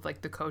on both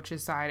like the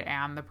coach's side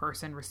and the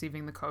person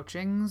receiving the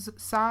coaching's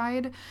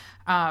side.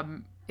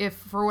 If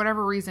for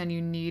whatever reason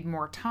you need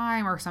more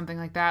time or something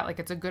like that, like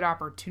it's a good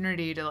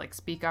opportunity to like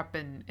speak up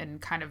and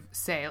kind of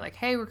say like,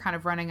 hey, we're kind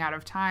of running out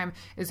of time.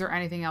 Is there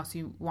anything else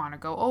you want to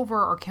go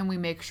over? Or can we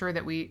make sure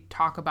that we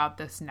talk about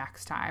this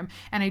next time?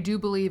 And I do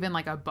believe in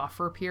like a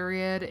buffer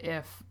period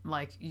if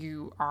like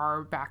you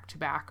are back to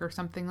back or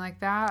something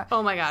like that.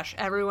 Oh my gosh.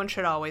 Everyone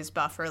should always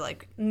buffer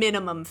like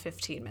minimum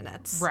 15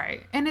 minutes.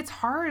 Right. And it's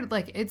hard.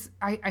 Like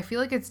I feel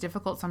like it's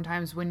difficult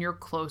sometimes when you're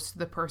close to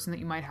the person that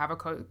you might have a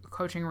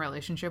coaching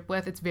relationship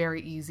with. It's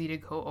very easy to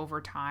go over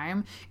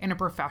time. In a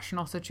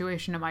professional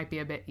situation, it might be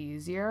a bit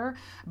easier.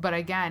 But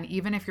again,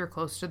 even if you're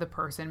close to the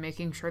person,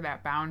 making sure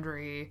that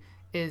boundary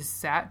is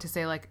set to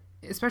say like,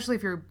 especially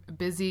if you're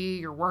busy,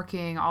 you're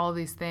working, all of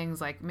these things,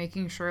 like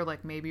making sure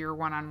like maybe you're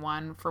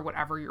one-on-one for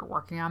whatever you're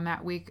working on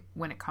that week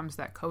when it comes to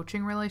that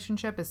coaching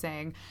relationship is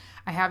saying,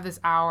 I have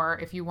this hour.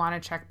 If you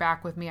want to check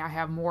back with me, I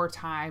have more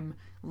time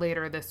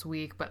later this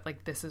week, but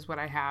like this is what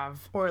I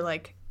have. Or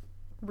like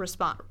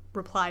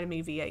reply to me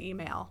via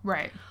email.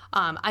 Right.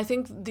 I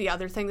think the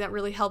other thing that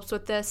really helps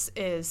with this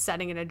is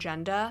setting an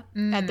agenda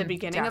at the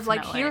beginning of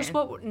like, here's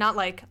what, not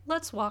like,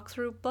 let's walk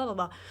through blah, blah,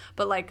 blah,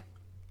 but like,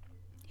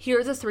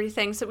 here are the 3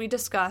 things that we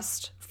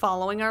discussed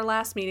following our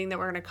last meeting that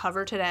we're going to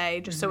cover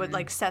today, just so it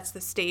like sets the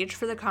stage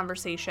for the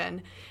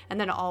conversation, and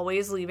then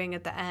always leaving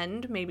at the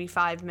end maybe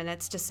 5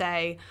 minutes to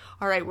say,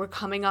 all right, we're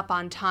coming up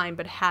on time,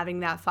 but having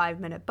that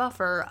 5-minute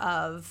buffer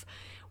of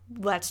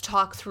let's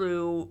talk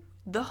through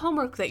the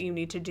homework that you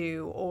need to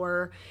do,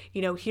 or,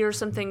 you know, here's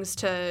some things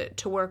to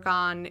work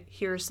on,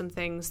 here's some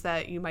things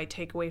that you might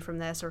take away from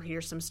this, or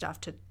here's some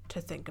stuff to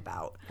think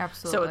about.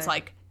 Absolutely. So it's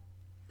like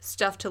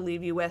stuff to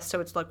leave you with,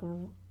 so it's like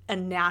a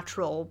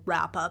natural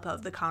wrap up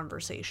of the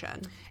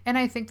conversation. And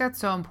I think that's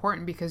so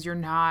important because you're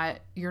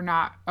not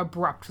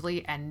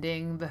abruptly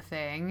ending the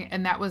thing.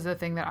 And that was the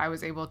thing that I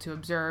was able to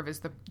observe is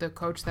the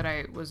coach that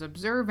I was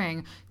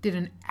observing did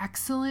an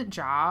excellent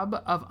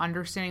job of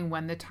understanding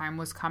when the time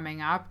was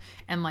coming up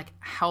and like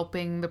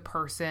helping the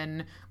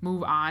person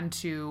move on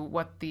to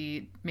what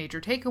the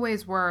major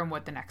takeaways were and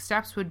what the next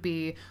steps would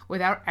be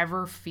without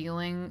ever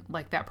feeling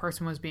like that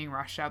person was being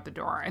rushed out the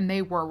door. And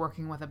they were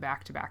working with a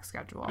back-to-back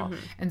schedule. Mm-hmm.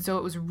 And so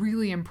it was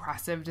really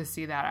impressive to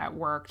see that at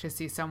work, to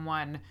see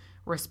someone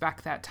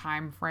respect that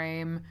time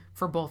frame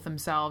for both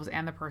themselves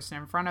and the person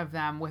in front of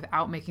them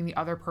without making the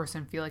other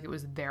person feel like it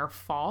was their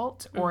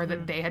fault or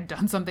that they had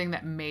done something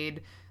that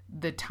made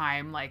the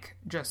time like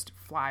just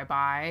fly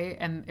by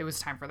and it was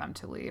time for them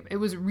to leave. It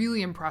was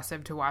really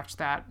impressive to watch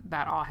that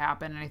all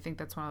happen. And I think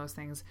that's one of those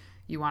things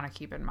you want to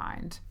keep in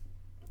mind.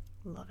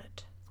 Love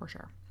it. For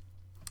sure.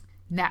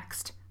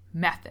 Next,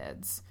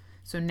 methods.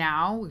 So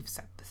now we've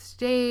set the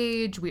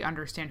stage, we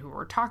understand who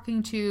we're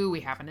talking to,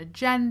 we have an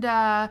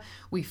agenda,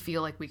 we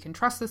feel like we can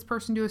trust this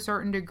person to a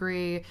certain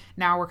degree.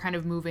 Now we're kind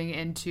of moving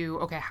into,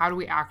 okay, how do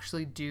we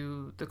actually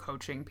do the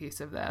coaching piece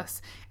of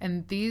this?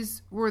 And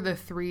these were the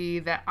three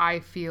that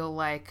I feel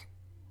like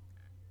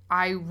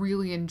I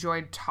really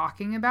enjoyed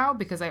talking about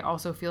because I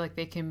also feel like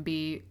they can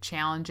be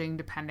challenging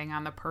depending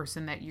on the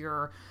person that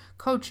you're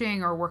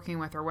coaching or working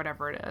with or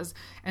whatever it is.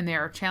 And they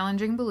are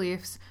challenging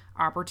beliefs,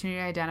 opportunity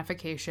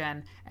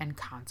identification, and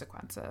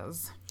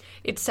consequences.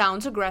 It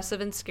sounds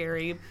aggressive and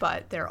scary,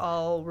 but they're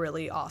all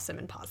really awesome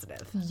and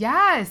positive.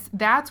 Yes,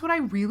 that's what I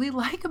really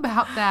like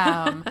about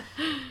them.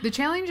 The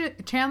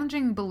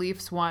challenging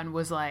beliefs one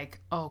was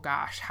like, oh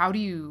gosh, how do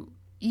you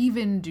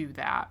even do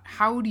that?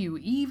 How do you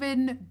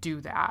even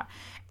do that?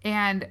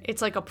 And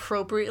it's like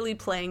appropriately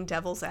playing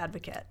devil's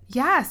advocate.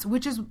 Yes,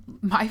 which is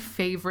my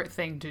favorite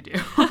thing to do.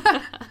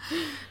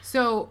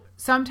 So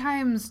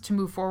sometimes to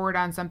move forward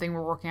on something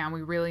we're working on,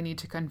 we really need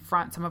to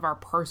confront some of our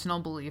personal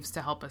beliefs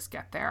to help us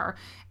get there.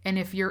 And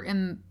if you're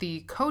in the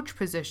coach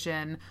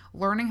position,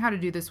 learning how to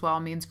do this well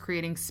means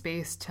creating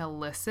space to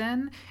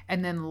listen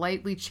and then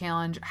lightly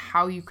challenge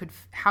how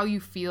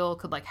you feel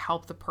could like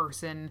help the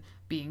person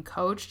being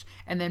coached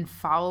and then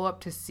follow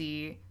up to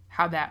see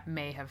how that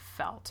may have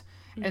felt.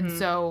 And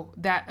so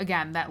that,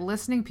 again, that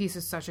listening piece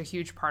is such a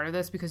huge part of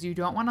this because you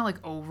don't want to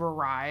like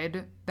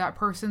override that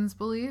person's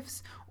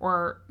beliefs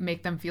or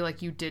make them feel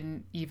like you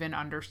didn't even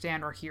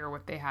understand or hear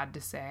what they had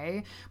to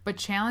say, but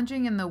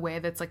challenging in the way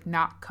that's like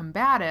not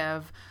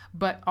combative,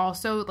 but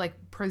also like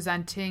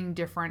presenting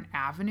different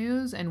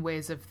avenues and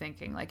ways of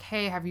thinking. Like,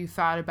 hey, have you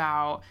thought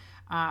about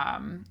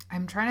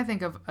I'm trying to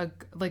think of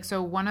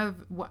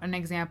an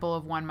example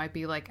of one might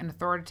be like an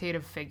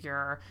authoritative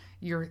figure.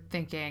 You're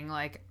thinking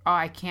like, oh,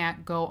 I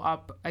can't go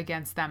up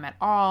against them at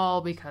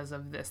all because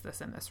of this,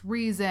 and this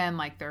reason.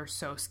 Like they're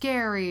so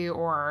scary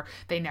or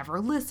they never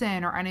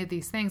listen or any of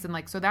these things. And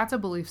like, so that's a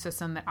belief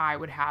system that I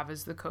would have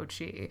as the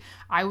coachee.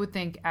 I would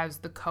think as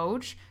the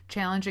coach,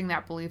 challenging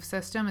that belief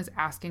system is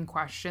asking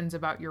questions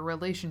about your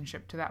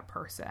relationship to that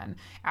person,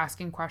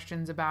 asking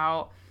questions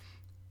about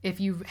if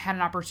you've had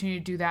an opportunity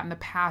to do that in the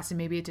past and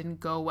maybe it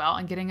didn't go well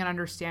and getting an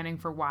understanding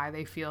for why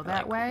they feel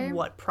that way.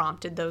 What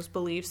prompted those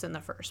beliefs in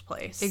the first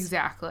place.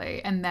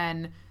 Exactly. And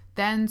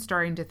then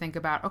starting to think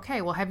about,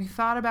 okay, well, have you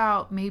thought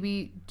about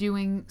maybe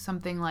doing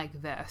something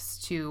like this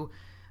to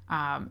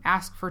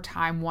ask for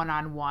time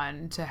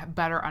one-on-one to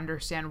better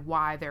understand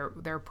why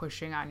they're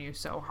pushing on you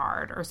so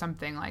hard or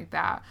something like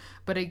that.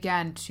 But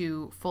again,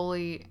 to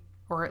fully,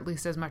 or at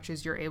least as much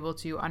as you're able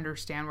to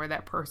understand where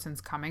that person's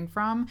coming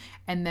from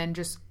and then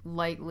just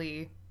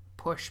lightly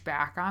push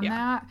back on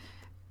that.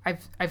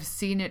 I've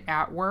seen it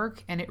at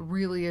work and it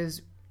really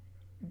is,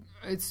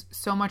 it's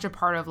so much a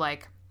part of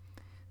like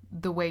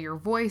the way your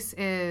voice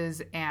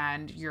is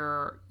and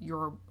your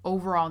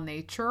overall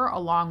nature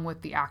along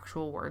with the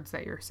actual words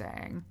that you're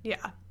saying.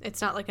 Yeah.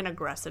 It's not like an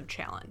aggressive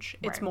challenge.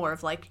 It's more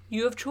of like,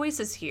 you have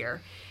choices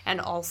here,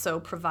 and also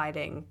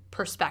providing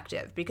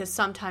perspective, because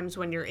sometimes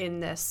when you're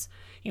in this,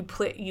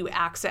 you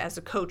act as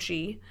a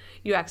coachee,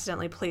 you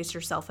accidentally place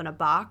yourself in a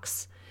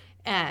box,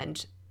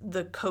 and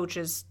the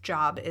coach's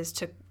job is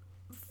to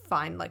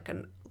find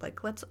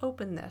let's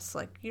open this.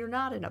 Like, you're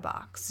not in a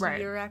box.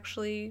 Right. You're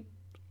actually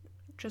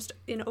just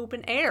in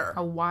open air.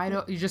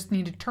 You just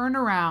need to turn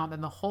around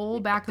and the whole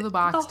back of the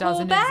box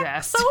doesn't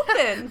exist.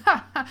 Open.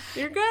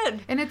 You're good.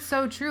 And it's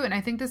so true. And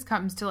I think this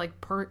comes to like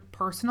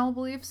personal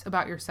beliefs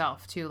about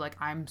yourself too. Like,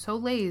 I'm so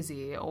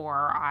lazy,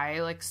 or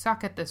I like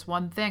suck at this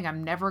one thing.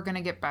 I'm never going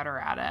to get better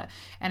at it.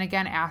 And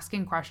again,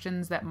 asking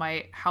questions that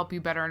might help you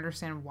better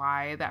understand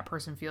why that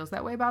person feels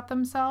that way about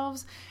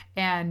themselves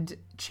and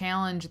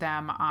challenge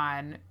them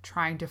on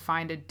trying to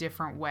find a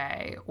different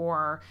way.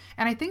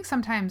 And I think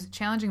sometimes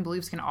challenging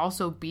beliefs can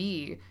also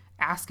be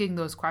asking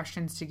those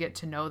questions to get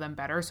to know them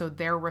better, so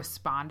they're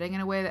responding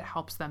in a way that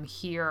helps them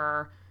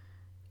hear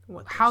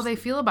how they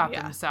feel about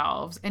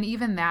themselves. And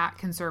even that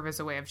can serve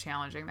as a way of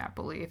challenging that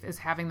belief, is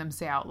having them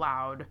say out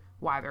loud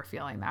why they're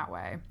feeling that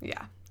way.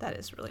 Yeah, that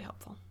is really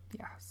helpful.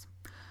 Yes.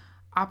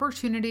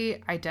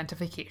 opportunity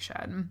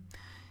identification.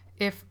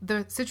 If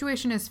the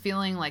situation is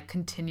feeling like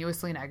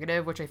continuously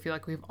negative, which I feel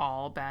like we've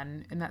all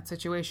been in that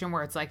situation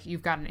where it's like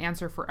you've got an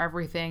answer for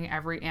everything,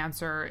 every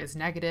answer is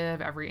negative,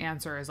 every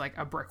answer is like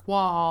a brick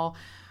wall,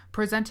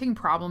 presenting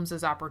problems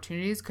as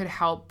opportunities could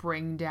help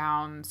bring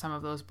down some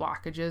of those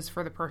blockages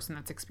for the person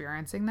that's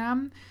experiencing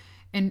them.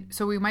 And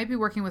so we might be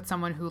working with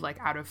someone who, like,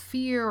 out of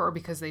fear or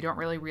because they don't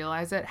really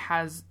realize it,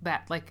 has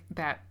that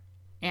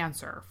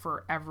answer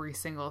for every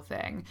single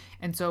thing.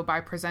 And so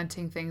by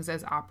presenting things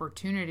as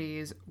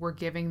opportunities, we're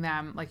giving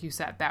them, like you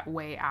said, that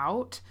way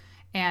out.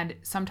 And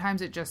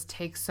sometimes it just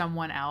takes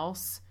someone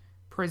else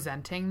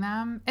presenting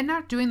them and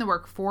not doing the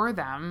work for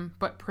them,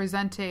 but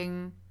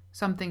presenting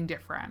something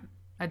different,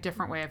 a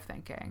different way of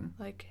thinking.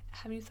 Like,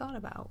 have you thought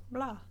about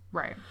blah?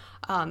 Right.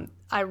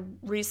 I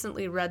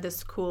recently read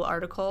this cool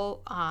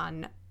article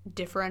on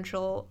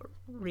differential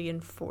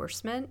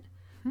reinforcement,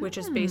 which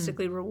is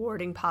basically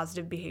rewarding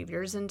positive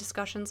behaviors in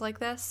discussions like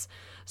this.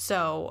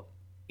 So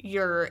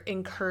you're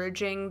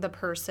encouraging the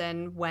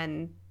person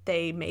when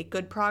they make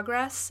good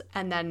progress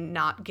and then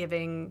not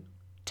giving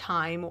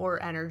time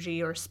or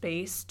energy or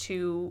space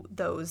to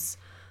those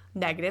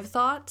negative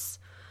thoughts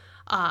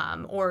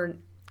or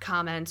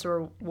comments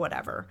or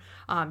whatever,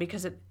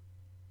 because it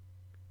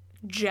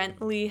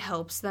gently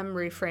helps them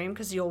reframe,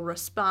 because you'll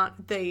respond.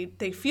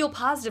 They feel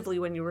positively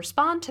when you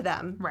respond to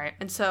them. Right.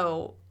 And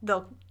so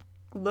they'll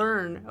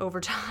learn over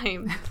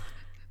time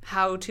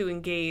how to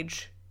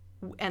engage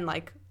and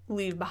like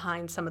leave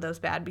behind some of those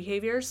bad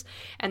behaviors.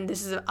 And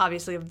this is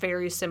obviously a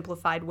very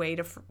simplified way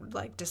to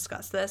like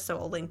discuss this, so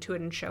I'll link to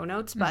it in show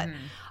notes, but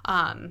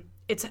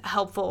it's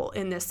helpful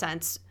in this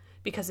sense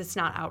because it's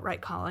not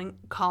outright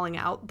calling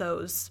out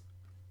those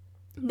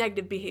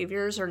negative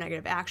behaviors or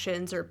negative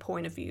actions or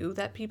point of view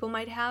that people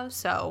might have.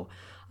 So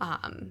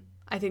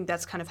I think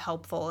that's kind of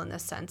helpful in the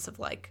sense of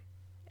like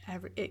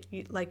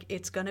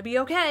it's gonna be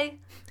okay,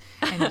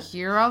 and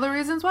here are all the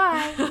reasons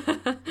why.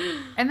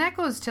 And that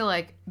goes to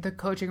like the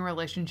coaching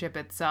relationship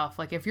itself.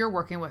 Like if you're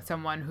working with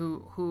someone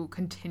who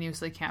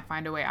continuously can't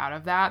find a way out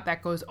of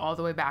that goes all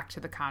the way back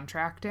to the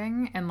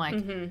contracting and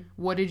like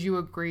what did you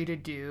agree to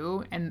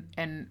do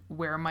and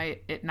where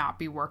might it not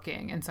be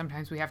working. And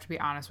sometimes we have to be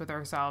honest with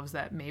ourselves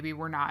that maybe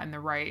we're not in the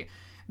right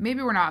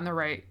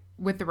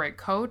with the right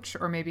coach,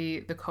 or maybe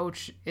the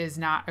coach is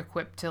not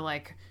equipped to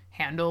like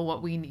handle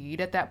what we need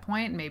at that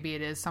point. Maybe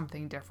it is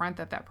something different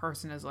that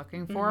person is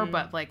looking for,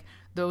 but like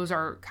those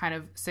are kind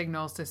of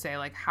signals to say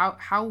like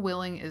how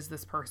willing is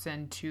this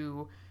person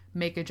to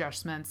make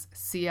adjustments,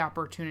 see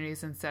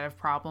opportunities instead of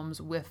problems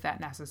with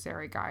that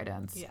necessary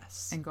guidance.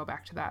 Yes. And go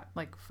back to that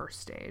like first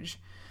stage.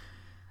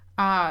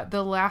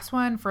 The last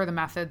one for the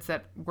methods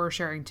that we're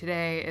sharing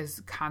today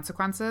is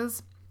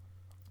consequences.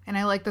 And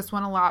I like this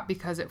one a lot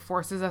because it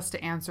forces us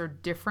to answer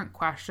different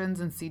questions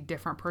and see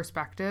different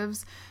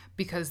perspectives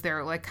because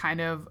they're like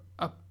kind of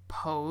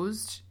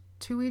opposed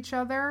to each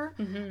other.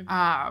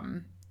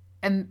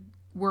 And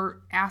we're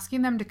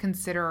asking them to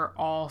consider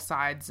all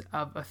sides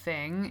of a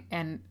thing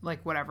and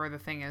like whatever the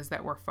thing is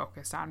that we're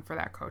focused on for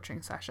that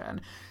coaching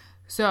session.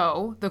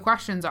 So the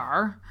questions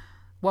are,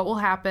 what will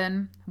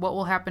happen? What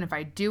will happen if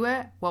I do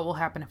it? What will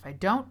happen if I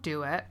don't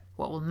do it?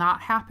 What will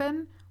not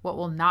happen? What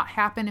will not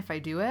happen if I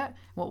do it?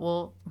 What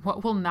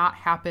will not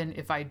happen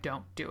if I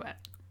don't do it?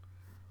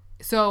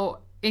 So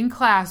in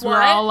class,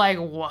 we're all like,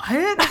 what?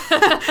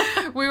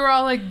 We were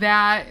all like,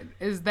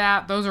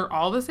 those are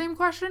all the same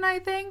question, I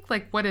think?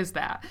 Like, what is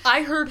that?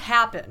 I heard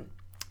happen.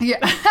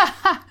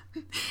 Yeah.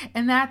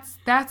 And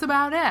that's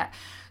about it.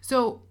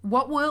 So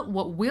what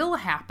will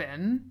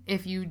happen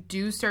if you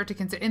do start to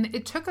consider, and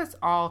it took us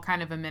all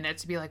kind of a minute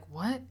to be like,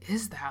 what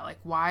is that? Like,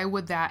 why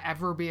would that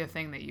ever be a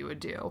thing that you would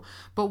do?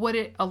 But what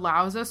it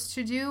allows us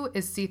to do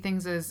is see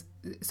things as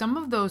some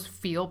of those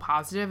feel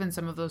positive and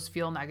some of those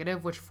feel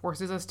negative, which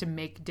forces us to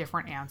make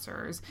different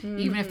answers,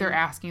 even if they're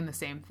asking the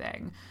same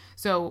thing.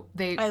 So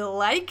I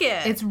like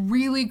it. It's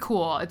really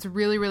cool. It's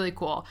really, really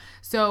cool.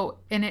 So,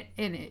 and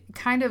it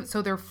kind of,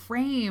 so they're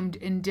framed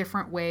in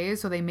different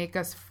ways. So they make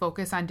us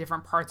focus on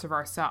different parts of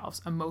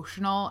ourselves,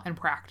 emotional and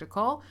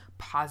practical,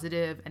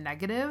 positive and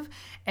negative,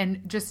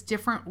 and just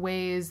different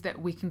ways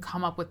that we can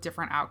come up with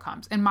different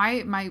outcomes. And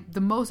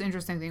the most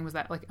interesting thing was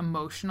that like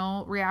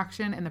emotional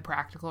reaction and the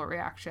practical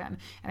reaction.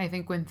 And I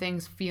think when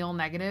things feel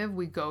negative,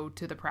 we go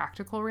to the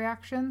practical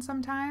reaction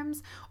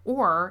sometimes,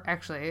 or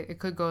actually it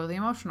could go to the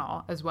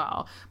emotional as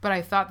well. But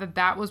I thought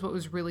that was what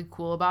was really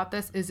cool about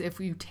this, is if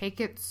you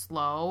take it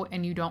slow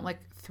and you don't like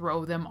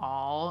throw them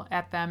all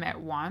at them at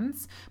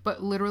once,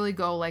 but literally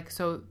go like,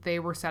 so they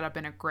were set up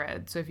in a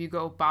grid. So if you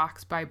go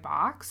box by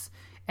box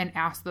and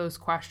ask those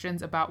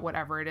questions about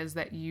whatever it is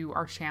that you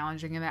are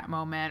challenging in that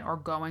moment or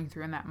going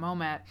through in that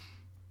moment,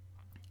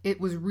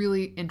 it was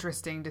really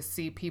interesting to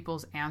see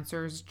people's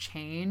answers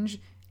change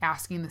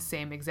asking the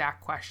same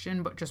exact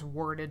question, but just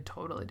worded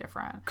totally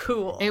different.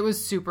 Cool. It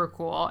was super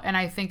cool. And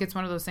I think it's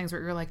one of those things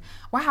where you're like,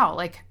 wow,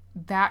 like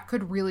that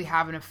could really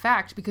have an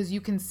effect, because you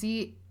can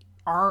see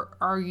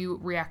are you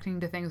reacting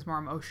to things more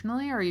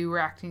emotionally? Or are you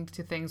reacting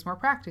to things more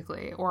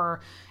practically?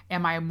 Or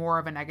am I more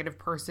of a negative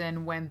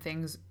person when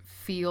things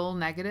feel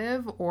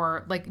negative?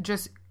 Or like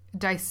just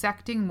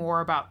dissecting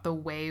more about the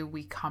way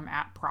we come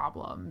at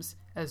problems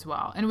as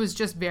well. And it was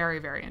just very,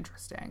 very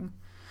interesting.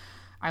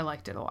 I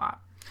liked it a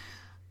lot.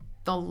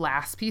 The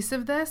last piece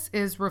of this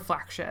is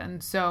reflection.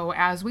 So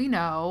as we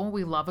know,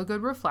 we love a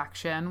good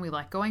reflection. We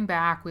like going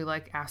back. We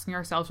like asking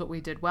ourselves what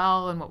we did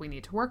well and what we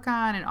need to work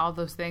on and all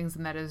those things.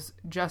 And that is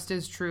just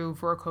as true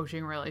for a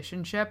coaching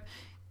relationship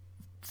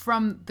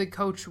from the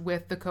coach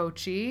with the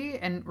coachee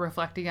and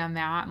reflecting on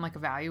that and like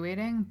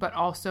evaluating, but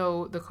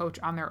also the coach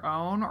on their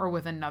own or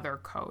with another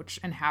coach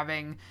and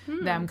having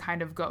them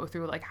kind of go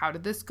through like, how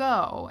did this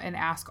go? And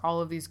ask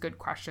all of these good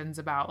questions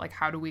about like,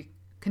 how do we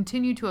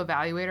continue to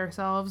evaluate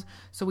ourselves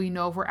so we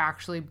know if we're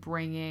actually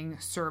bringing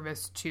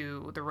service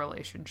to the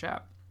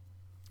relationship.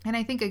 And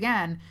I think,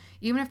 again,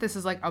 even if this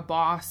is like a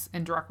boss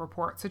and direct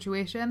report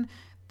situation,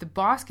 the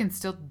boss can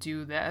still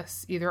do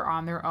this either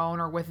on their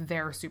own or with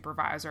their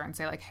supervisor and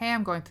say like, hey,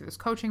 I'm going through this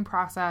coaching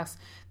process.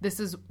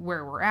 This is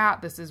where we're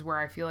at. This is where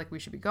I feel like we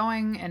should be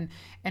going.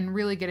 And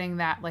really getting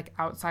that like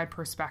outside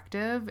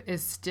perspective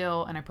is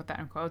still, and I put that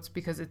in quotes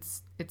because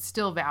it's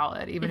still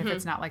valid, even if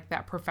it's not like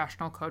that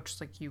professional coach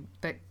like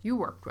that you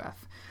worked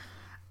with.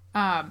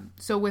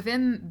 So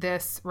within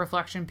this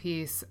reflection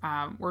piece,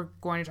 we're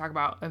going to talk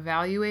about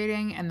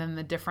evaluating and then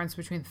the difference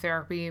between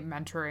therapy,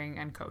 mentoring,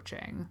 and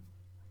coaching.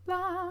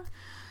 Blah.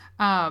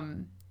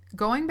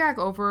 Going back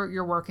over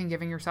your work and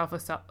giving yourself a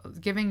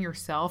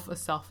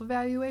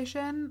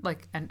self-evaluation,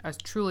 like a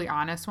truly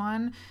honest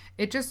one,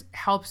 it just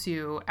helps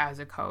you as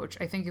a coach.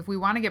 I think if we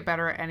want to get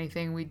better at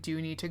anything, we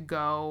do need to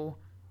go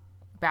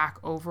back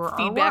over our work.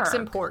 Feedback's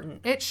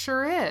important. It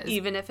sure is.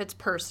 Even if it's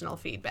personal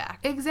feedback.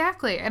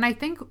 Exactly. And I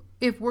think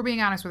if we're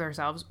being honest with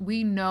ourselves,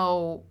 we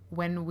know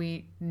when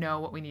we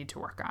know what we need to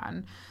work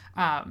on.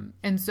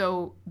 And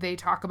so they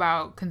talk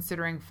about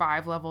considering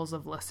 5 levels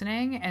of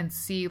listening and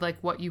see like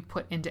what you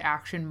put into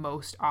action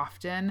most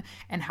often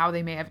and how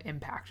they may have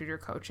impacted your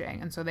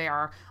coaching. And so they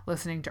are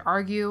listening to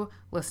argue,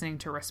 listening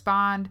to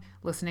respond,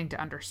 listening to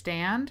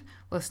understand,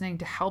 listening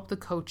to help the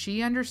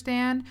coachee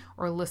understand,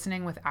 or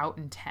listening without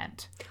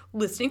intent.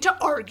 Listening to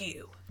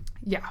argue.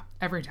 Yeah,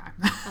 every time.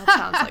 That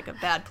sounds like a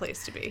bad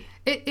place to be.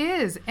 It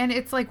is. And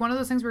it's like one of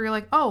those things where you're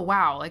like, oh,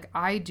 wow, like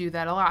I do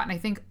that a lot. And I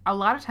think a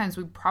lot of times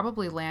we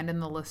probably land in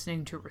the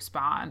listening to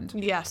respond.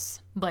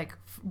 Yes. Like,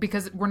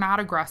 because we're not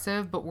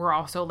aggressive, but we're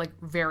also like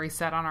very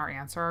set on our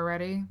answer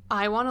already.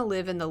 I want to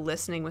live in the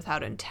listening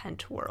without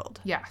intent world.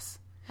 Yes.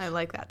 I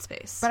like that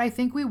space. But I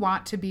think we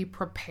want to be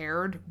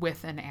prepared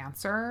with an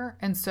answer.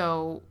 And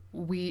so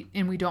we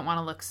don't want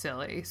to look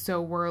silly.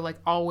 So we're like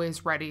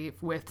always ready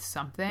with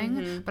something.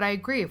 Mm-hmm. But I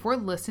agree. If we're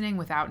listening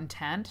without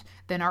intent,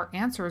 then our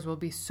answers will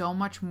be so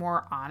much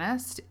more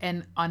honest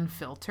and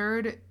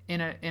unfiltered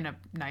in a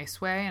nice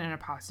way and in a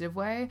positive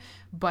way.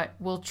 But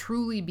we'll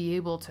truly be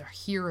able to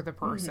hear the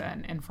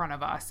person in front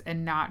of us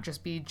and not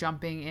just be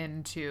jumping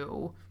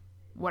into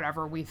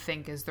whatever we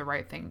think is the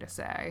right thing to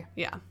say.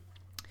 Yeah.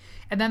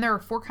 And then there are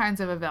 4 kinds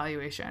of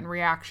evaluation: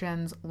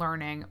 reactions,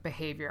 learning,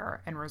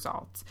 behavior, and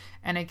results.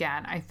 And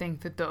again, I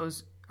think that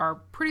those are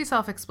pretty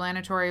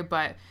self-explanatory,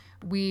 but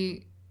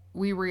we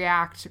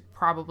react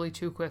probably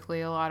too quickly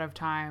a lot of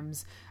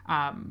times.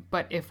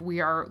 But if we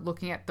are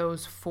looking at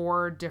those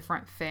 4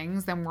 different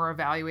things, then we're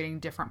evaluating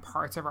different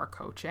parts of our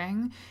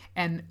coaching.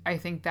 And I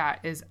think that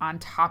is on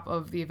top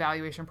of the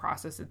evaluation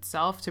process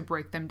itself. To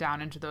break them down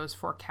into those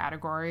 4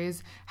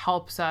 categories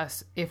helps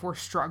us, if we're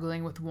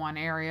struggling with one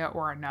area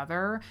or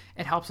another,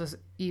 it helps us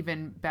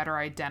even better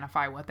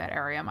identify what that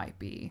area might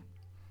be.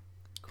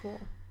 Cool.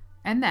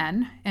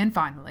 And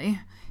finally,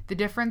 the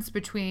difference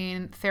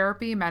between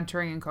therapy,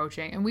 mentoring, and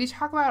coaching. And we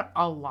talk about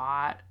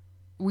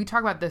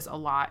this a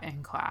lot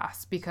in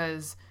class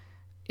because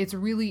it's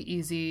really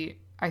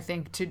easy, I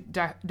think, to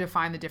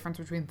define the difference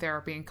between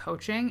therapy and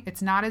coaching.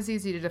 It's not as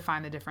easy to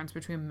define the difference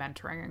between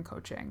mentoring and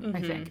coaching,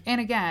 I think.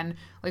 And again,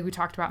 like we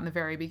talked about in the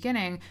very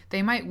beginning,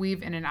 they might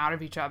weave in and out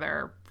of each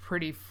other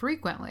pretty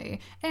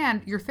frequently.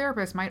 And your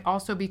therapist might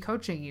also be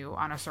coaching you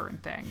on a certain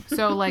thing.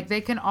 So like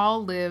they can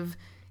all live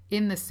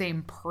in the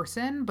same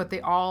person, but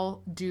they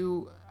all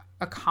do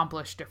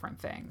accomplish different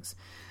things.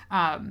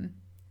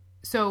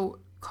 So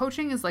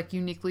coaching is like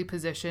uniquely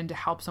positioned to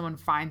help someone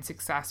find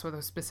success with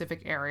a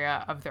specific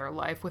area of their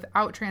life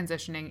without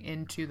transitioning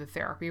into the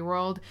therapy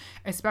world,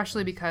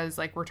 especially because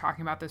like we're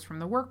talking about this from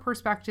the work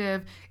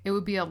perspective, it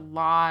would be a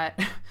lot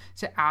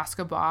to ask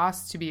a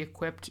boss to be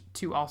equipped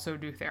to also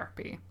do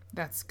therapy.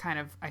 That's kind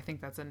of, I think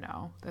that's a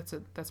no.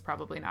 That's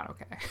probably not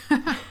okay.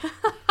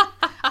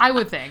 I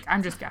would think.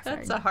 I'm just guessing.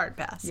 That's a hard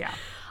pass. Yeah.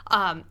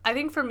 I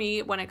think for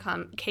me, when it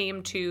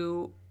came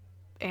to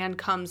and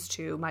comes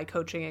to my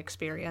coaching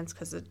experience,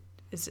 because it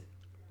is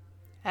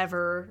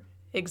ever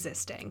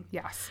existing.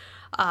 Yes.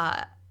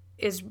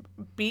 Is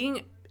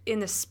being in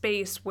the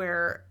space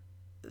where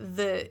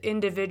the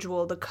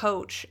individual, the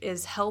coach,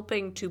 is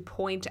helping to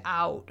point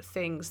out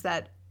things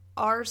that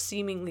are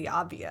seemingly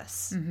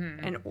obvious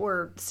and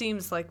or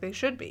seems like they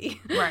should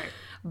be. Right.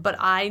 But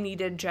I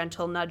needed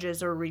gentle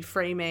nudges or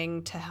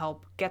reframing to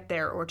help get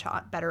there or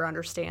to better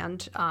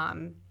understand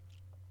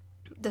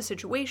the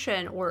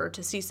situation or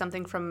to see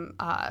something from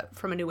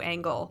a new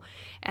angle.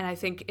 And I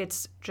think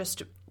it's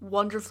just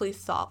wonderfully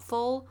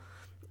thoughtful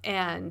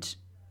and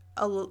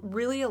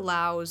really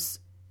allows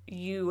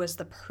you as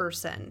the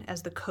person,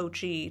 as the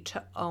coachee,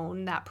 to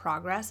own that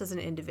progress as an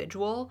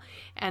individual.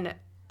 And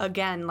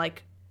again,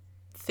 like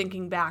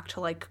thinking back to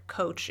like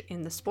coach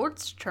in the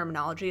sports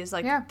terminology is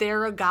like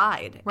they're a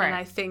guide. Right. And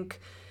I think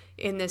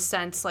in this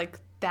sense, like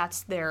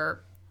that's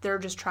they're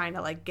just trying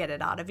to like get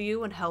it out of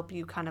you and help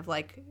you kind of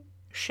like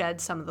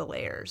shed some of the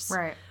layers.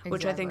 Right. Exactly.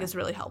 Which I think is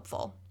really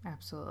helpful.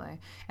 Absolutely.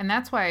 And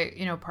that's why,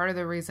 part of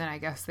the reason I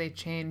guess they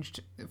changed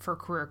for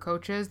career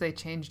coaches, they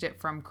changed it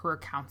from career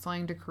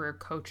counseling to career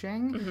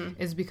coaching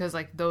is because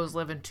like those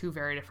live in two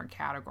very different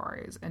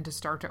categories. And to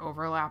start to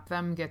overlap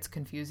them gets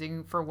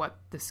confusing for what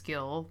the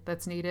skill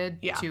that's needed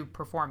to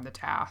perform the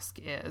task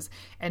is.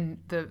 And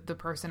the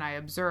person I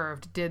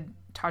observed did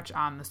touch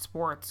on the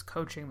sports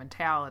coaching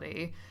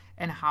mentality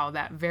and how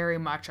that very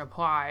much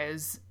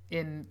applies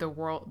in the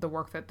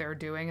work that they're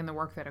doing and the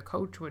work that a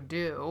coach would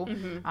do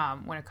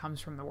when it comes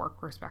from the work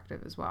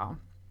perspective as well.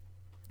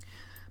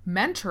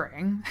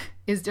 Mentoring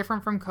is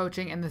different from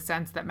coaching in the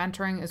sense that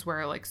mentoring is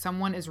where like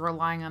someone is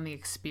relying on the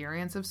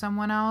experience of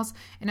someone else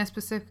in a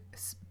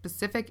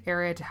specific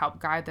area to help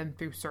guide them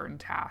through certain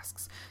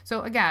tasks.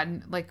 So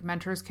again, like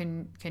mentors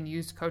can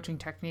use coaching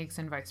techniques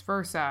and vice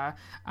versa.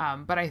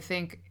 But I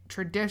think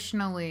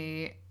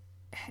traditionally,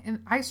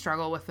 and I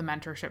struggle with the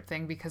mentorship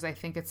thing because I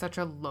think it's such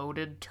a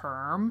loaded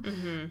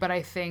term, but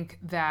I think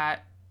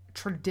that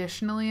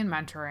traditionally in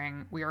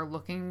mentoring, we are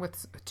looking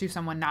to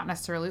someone not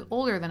necessarily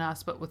older than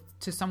us, but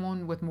to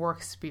someone with more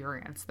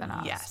experience than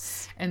us.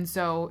 Yes. And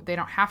so they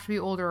don't have to be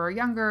older or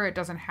younger. It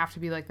doesn't have to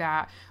be like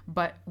that.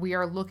 But we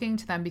are looking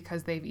to them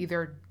because they've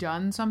either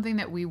done something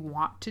that we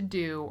want to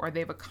do or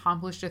they've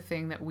accomplished a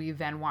thing that we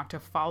then want to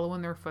follow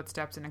in their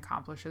footsteps and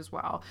accomplish as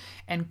well.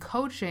 And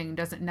coaching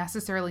doesn't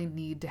necessarily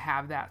need to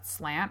have that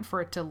slant for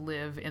it to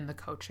live in the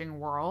coaching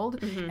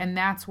world. And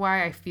that's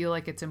why I feel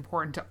like it's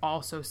important to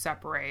also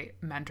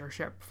separate mentorship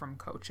from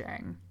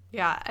coaching.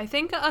 Yeah, I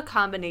think a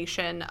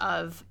combination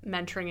of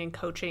mentoring and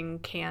coaching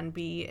can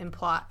be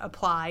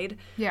applied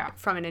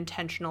from an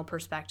intentional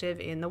perspective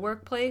in the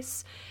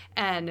workplace.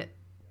 And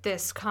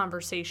this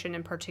conversation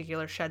in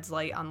particular sheds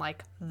light on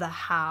like the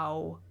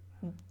how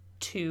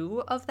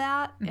to of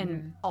that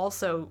and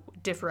also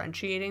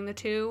differentiating the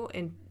two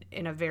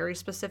in a very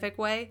specific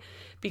way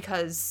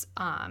because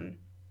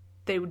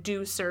they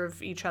do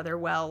serve each other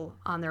well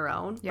on their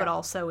own, but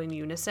also in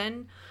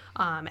unison.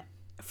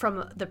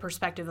 From the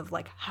perspective of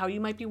like how you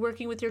might be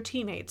working with your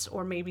teammates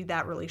or maybe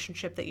that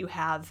relationship that you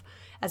have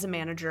as a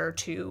manager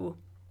to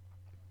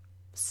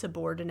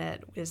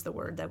subordinate is the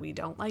word that we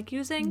don't like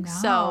using. No,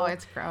 so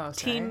it's gross.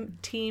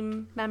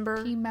 Team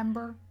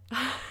member.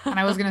 And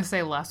I was going to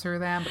say lesser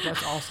than, but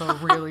that's also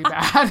really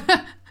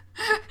bad.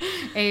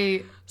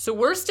 So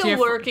we're still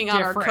working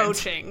on our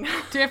coaching.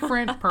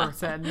 Different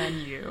person than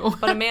you.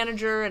 But a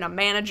manager and a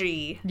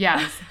managee.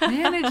 Yes.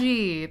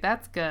 Managee.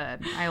 That's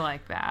good. I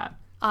like that.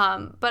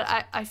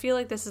 But I feel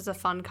like this is a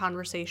fun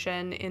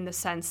conversation in the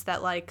sense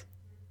that, like,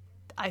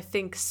 I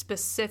think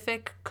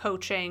specific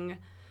coaching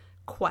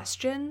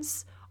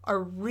questions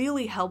are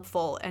really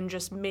helpful and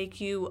just make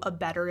you a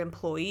better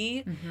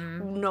employee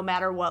no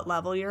matter what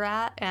level you're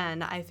at.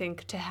 And I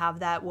think to have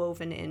that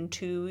woven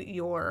into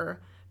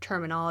your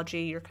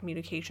terminology, your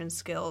communication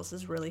skills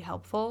is really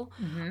helpful.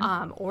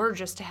 Or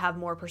just to have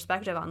more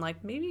perspective on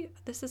like, maybe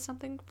this is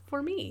something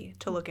for me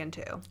to look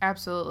into.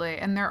 Absolutely.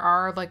 And there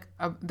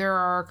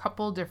are a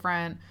couple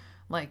different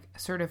like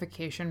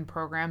certification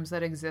programs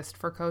that exist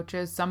for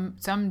coaches.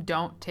 Some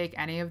don't take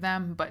any of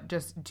them, but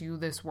just do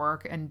this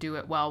work and do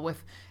it well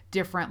with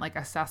different like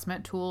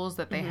assessment tools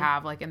that they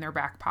have like in their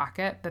back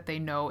pocket that they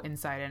know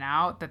inside and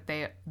out that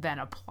they then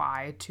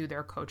apply to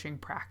their coaching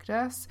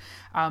practice.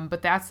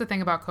 But that's the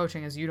thing about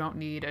coaching is you don't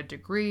need a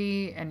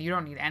degree and you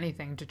don't need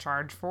anything to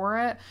charge for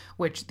it,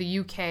 which the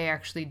UK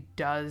actually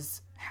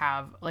does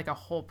have like a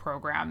whole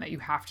program that you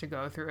have to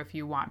go through if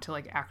you want to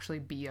like actually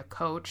be a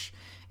coach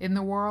in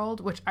the world,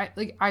 which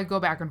I go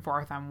back and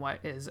forth on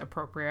what is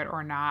appropriate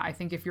or not. I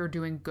think if you're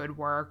doing good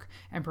work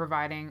and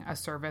providing a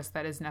service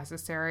that is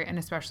necessary, and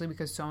especially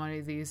because so many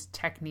of these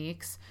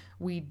techniques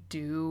we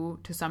do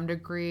to some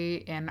degree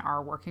in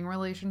our working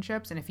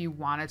relationships, and if you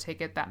want to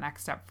take it that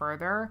next step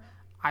further,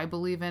 I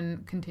believe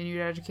in continued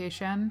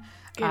education.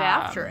 Get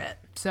after it.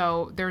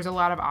 So there's a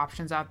lot of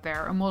options out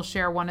there, and we'll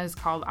share. One is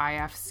called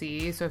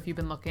IFC. So if you've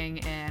been looking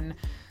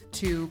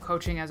into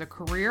coaching as a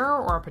career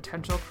or a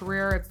potential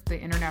career, it's the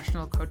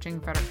International Coaching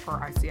for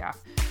ICF,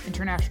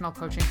 International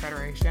Coaching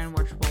Federation,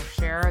 which we'll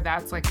share.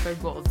 That's like the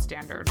gold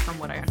standard from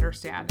what I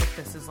understand if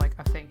this is like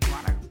a thing you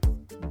want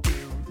to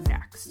do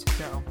next.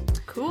 So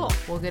cool.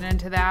 We'll get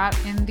into that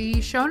in the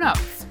show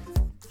notes.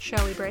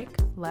 Shall we break?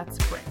 Let's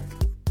break.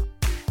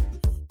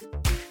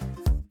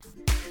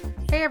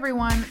 Hey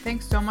everyone,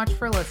 thanks so much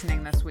for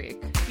listening this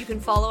week. You can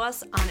follow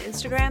us on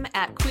Instagram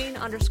at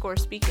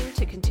queen_speaking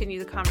to continue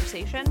the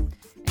conversation.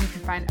 And you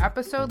can find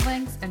episode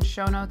links and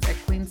show notes at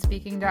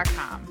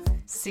queenspeaking.com.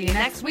 See you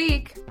next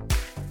week.